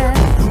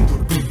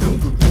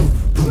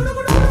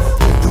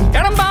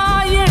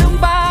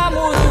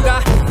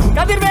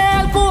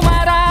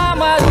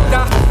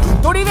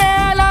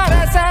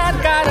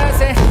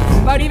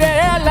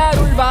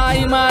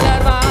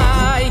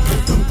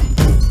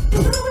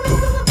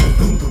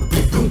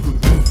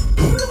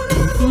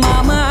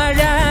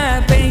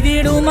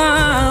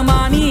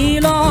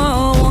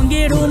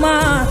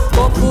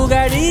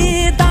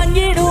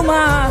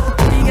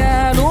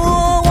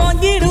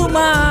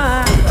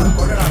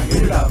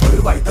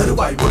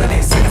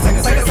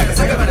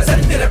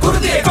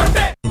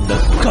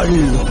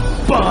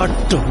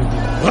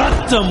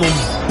யுத்தமும்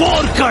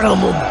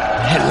போர்க்களமும்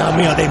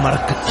எல்லாமே அதை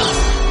மறக்கத்தான்,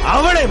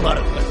 அவளை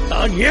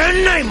மறக்கத்தான்,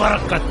 என்னை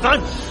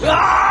மறக்கத்தான்.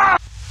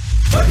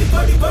 படி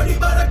படி படி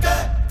பறக்க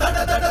தட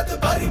தடத்து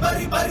பரி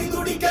பரி பரி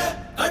துடிக்க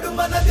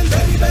கடுமனத்தில்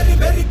வெறி வெறி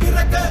வெறி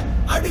பிறக்க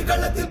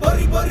அடிகளத்தில்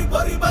பொறி பொறி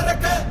பொறி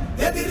பறக்க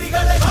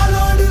எதிரிகளை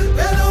வாளோடு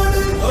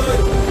வேலோடு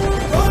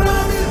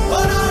போராடு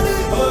போராடு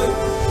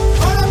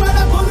படபட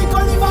பூமி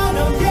கொடி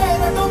வானம்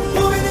ஏறட்டும்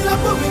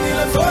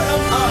புவிநில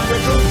சோழம்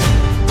ஆகட்டும்.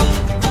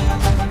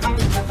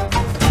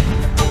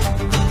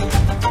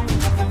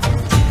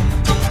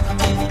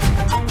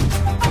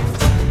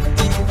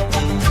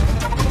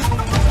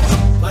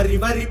 வரி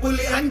வரி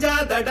புலி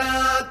அஞ்சாதடா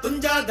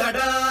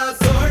துஞ்சாதடா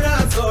சோழா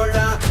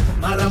சோழா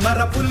மர மர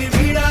புலி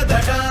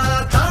வீடாதடா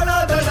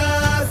தாழாதடா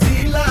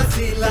சீலா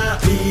சீலா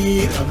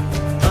வீரம்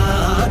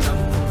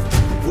மானம்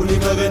புலி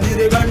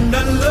மகனிரு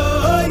கண்டல்லோ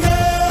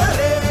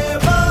ஏரே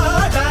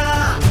வாடா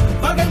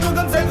மகன்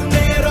முகம் செகும்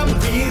நேரம்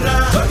வீரா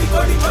கொடி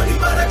கொடி கொடி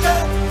பறக்க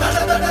தட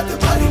தடத்து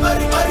பரி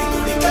பரி பரி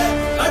துடிக்க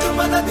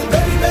கடுமனத்தில்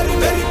வெறி வெறி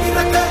வெறி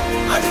பிறக்க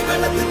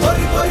அடிகளத்தில்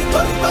பொறி பொறி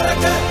பொறி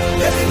பறக்க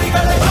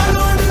எதிரிகளை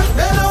வாளோடு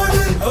வேலோடு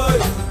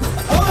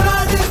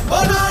போராடு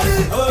போராடு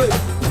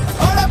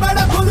படபட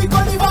பூமி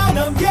கொடி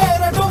வானம்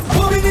ஏறட்டும்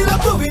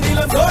புவிநில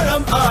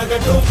சோழம்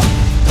ஆகட்டும்.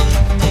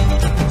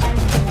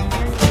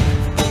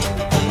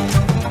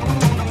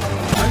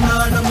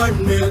 அண்ணான மண்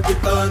மேல்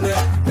பித்தானே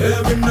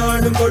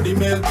விண்ணாடும் கொடி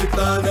மேல்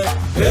பித்தானே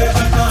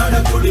அண்ணான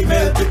குடி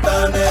மேல்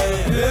பித்தானே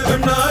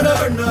வெண்ணாட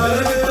வெண்ணாட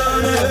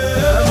பித்தானே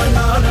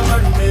மண்ணான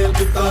மண் மேல்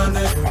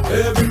பித்தானே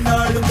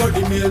விண்ணாடும்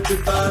கொடி மேல்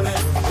பித்தானே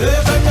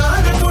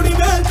வெண்ணாட குடி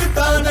மேல்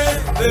பித்தானே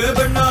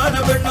வெண்ணான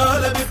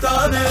வெண்ணால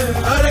பித்தானே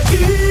அரக்கி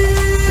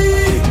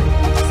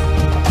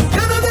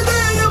எனது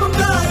தேயமும்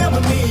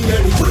தாயமும் நீ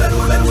அடி உலர்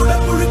உலர்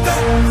உலர் முழுக்க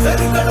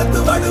சரி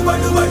கடத்து வடு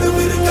வடு வடு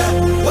இருக்க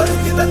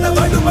ஒருத்தி தந்த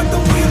வடு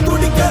மட்டும் உயிர்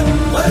துடிக்க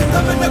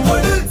வருத்தம் என்ன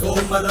கொடு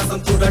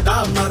சோமரசம் சுடடா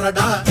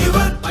மரடா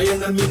இவன்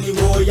பயணம் இனி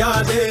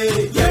ஓயாதே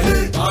எடு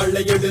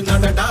வாழை எடு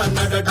நடடா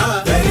நடடா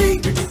வெறி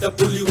பிடித்த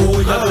புலி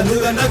ஓயாது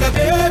நக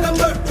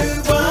வேகம் தொட்டு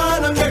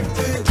வானம்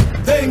கட்டு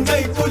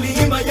வெங்கை புலி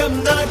இமயம்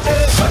நாட்டு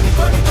படி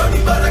படி படி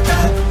பறக்க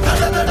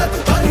நட நடத்து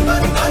பரி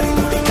பரி பரி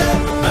துடிக்க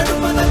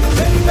நடுமனத்தில்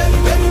வெறி வெறி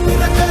வெறி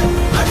பிறக்க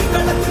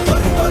அடிகளத்தில்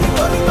பொறி பொறி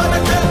பொறி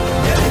பறக்க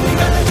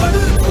எதிரிகளை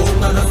கொடு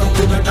சோமரசம்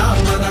சுடடா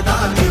மரடா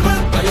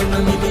இவன்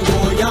பயணம் இனி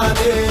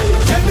ஓயாதே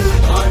எடு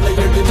வாழை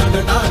எடு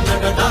நடடா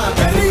நடடா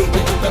வெறி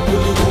பிடித்த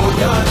புலி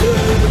ஓயாது.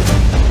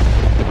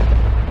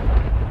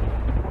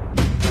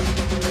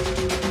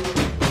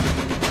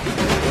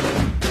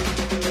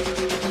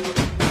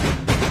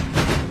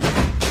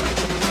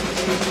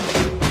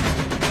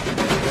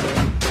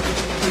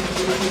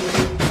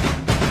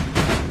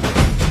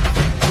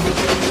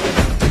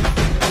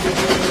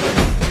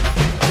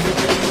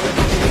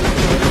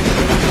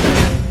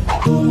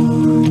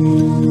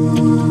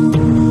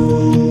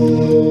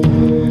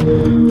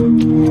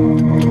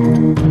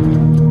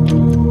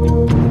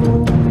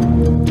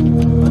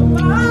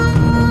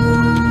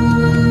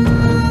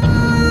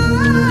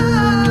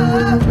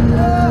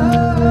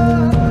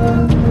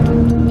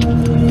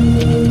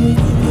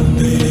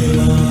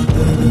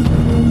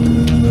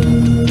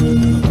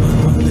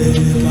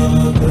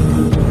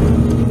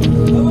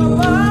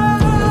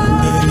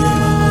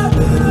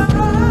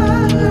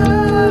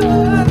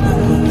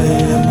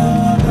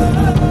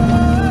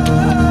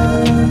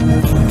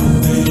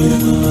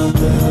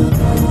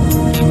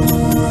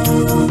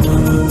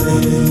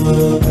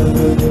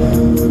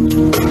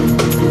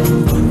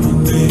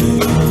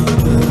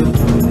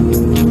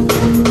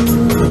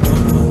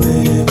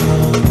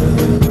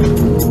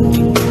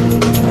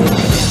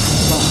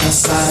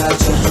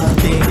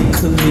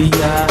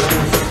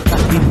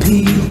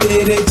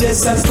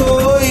 जैसा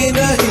कोई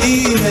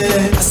नहीं है,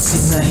 अस्सी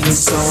नहीं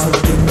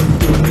 100 दिन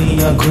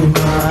दुनिया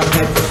घुमा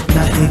है,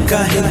 नहीं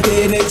कहीं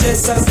तेरे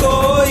जैसा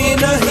कोई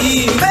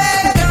नहीं।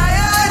 मैं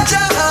गाया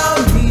जहाँ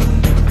भी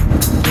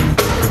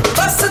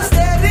बस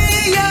तेरी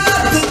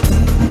याद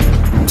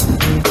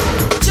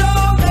जो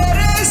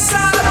मेरे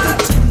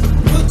साथ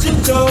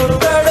मुझको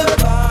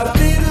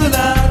तड़पाती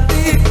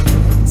रुलाती,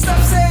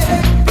 सबसे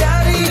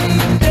प्यारी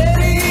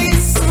तेरी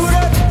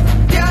सूरत,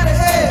 प्यार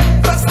है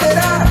बस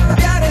तेरा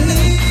प्यार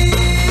ही।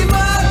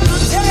 माँ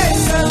तुझे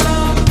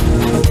सलाम,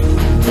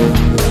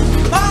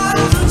 माँ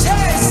तुझे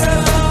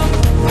सलाम,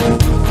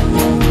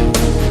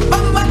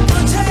 अम्मा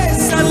तुझे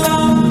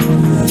सलाम।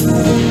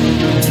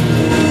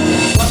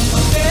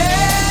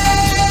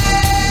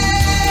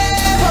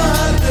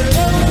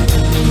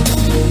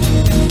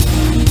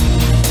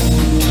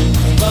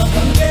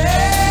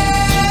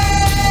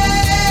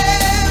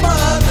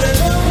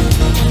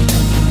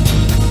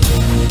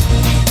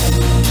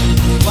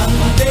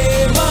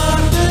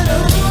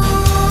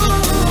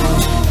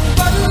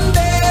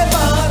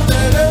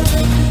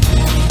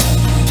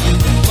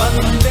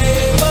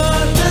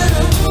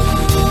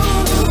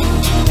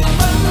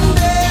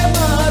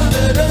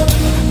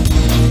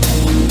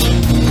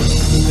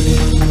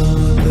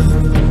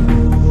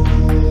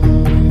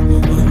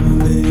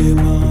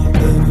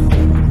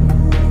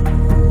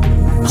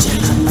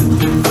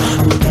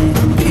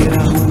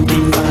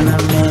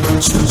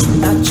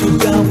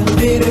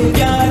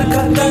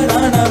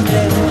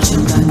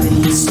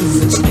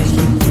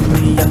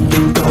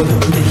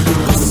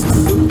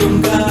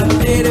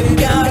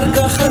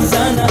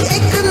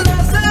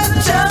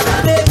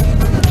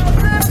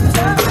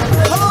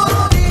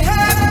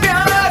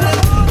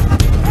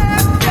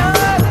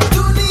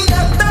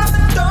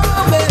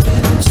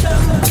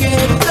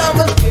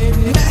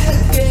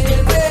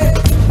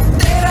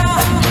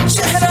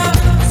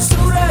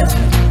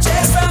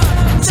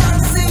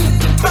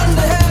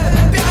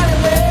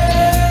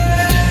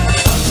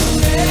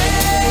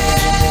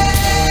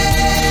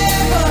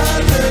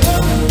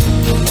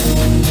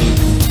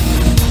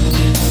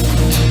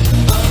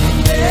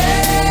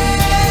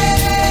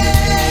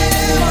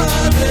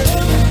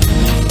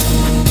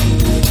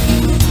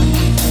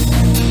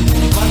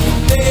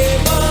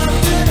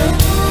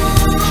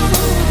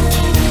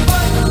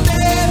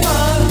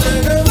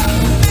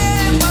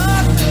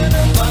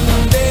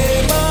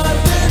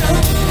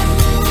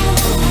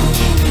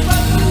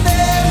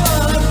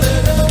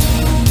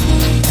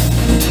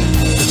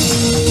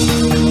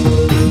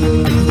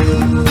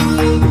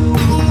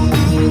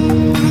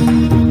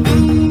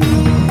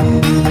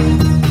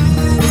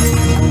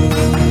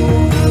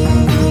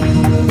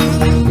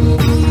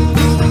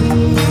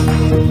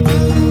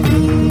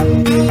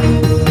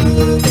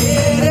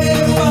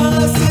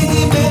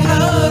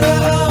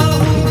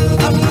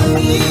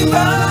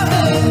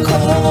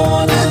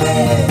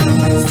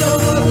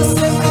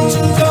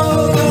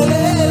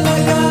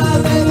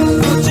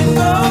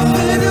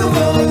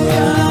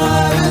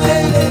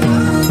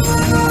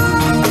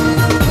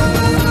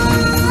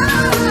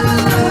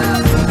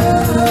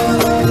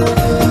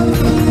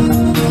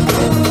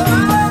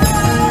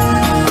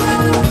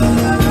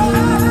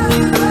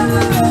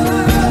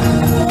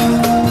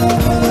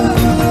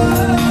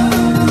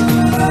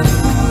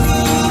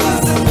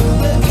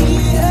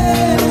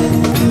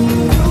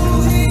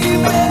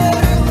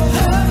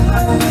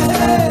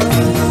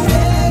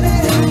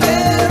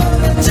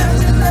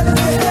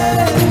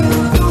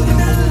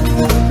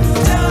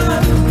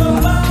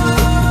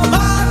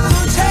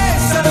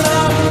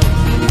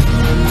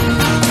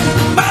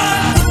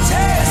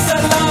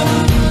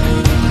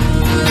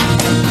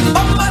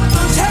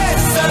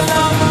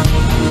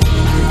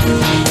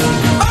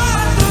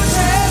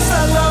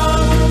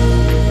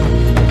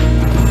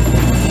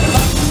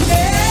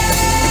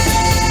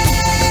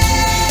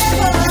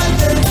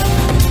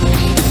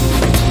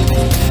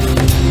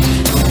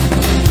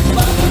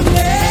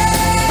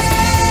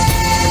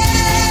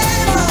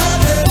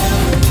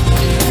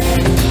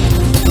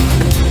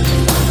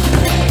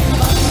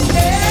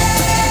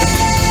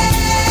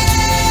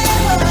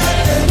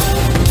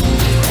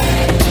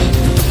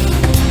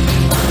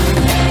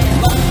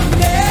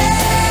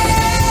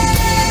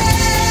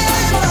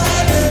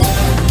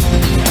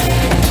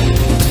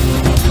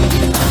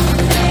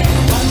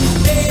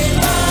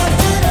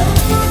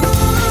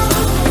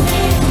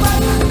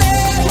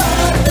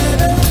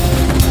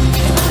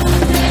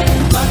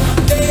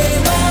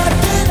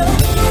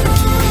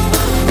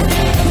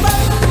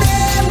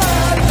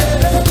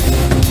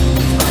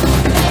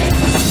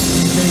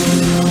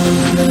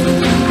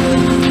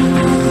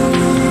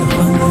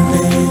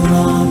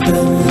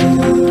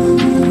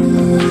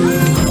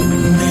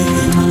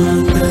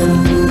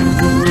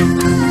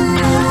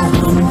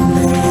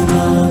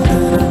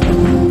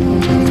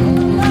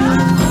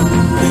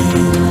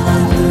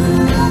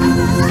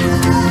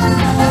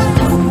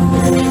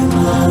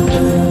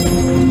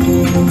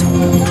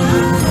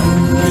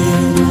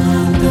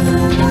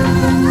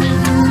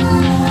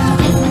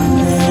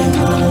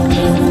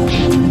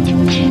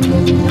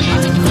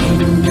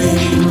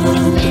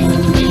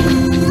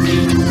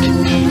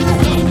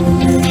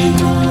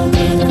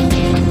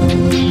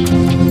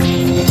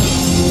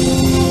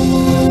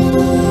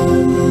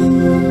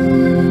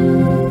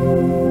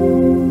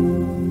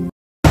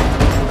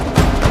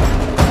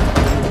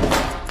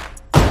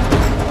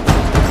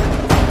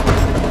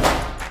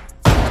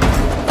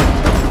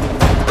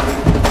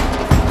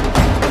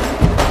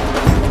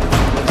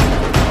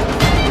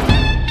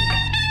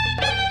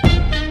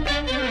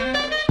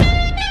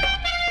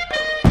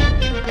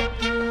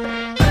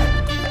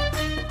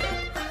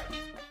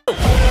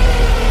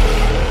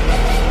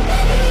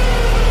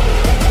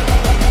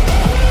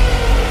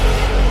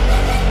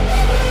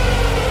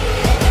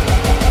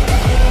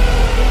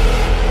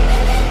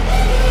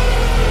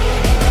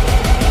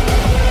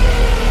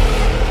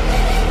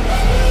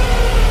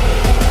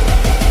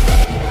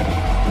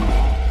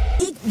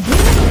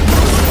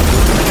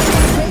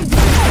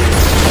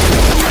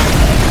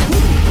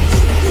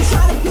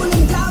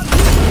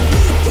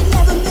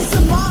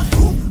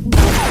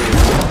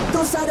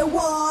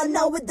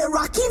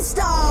 fucking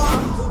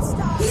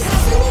star. He's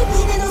hustling, he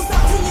beating, no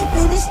stop till he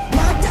finish.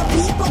 Not a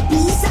people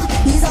pleaser.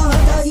 He's a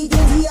hunter, he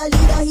can be a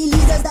leader. He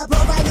leads us, the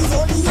provide is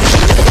only.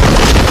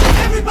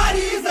 Everybody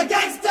is a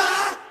gangster.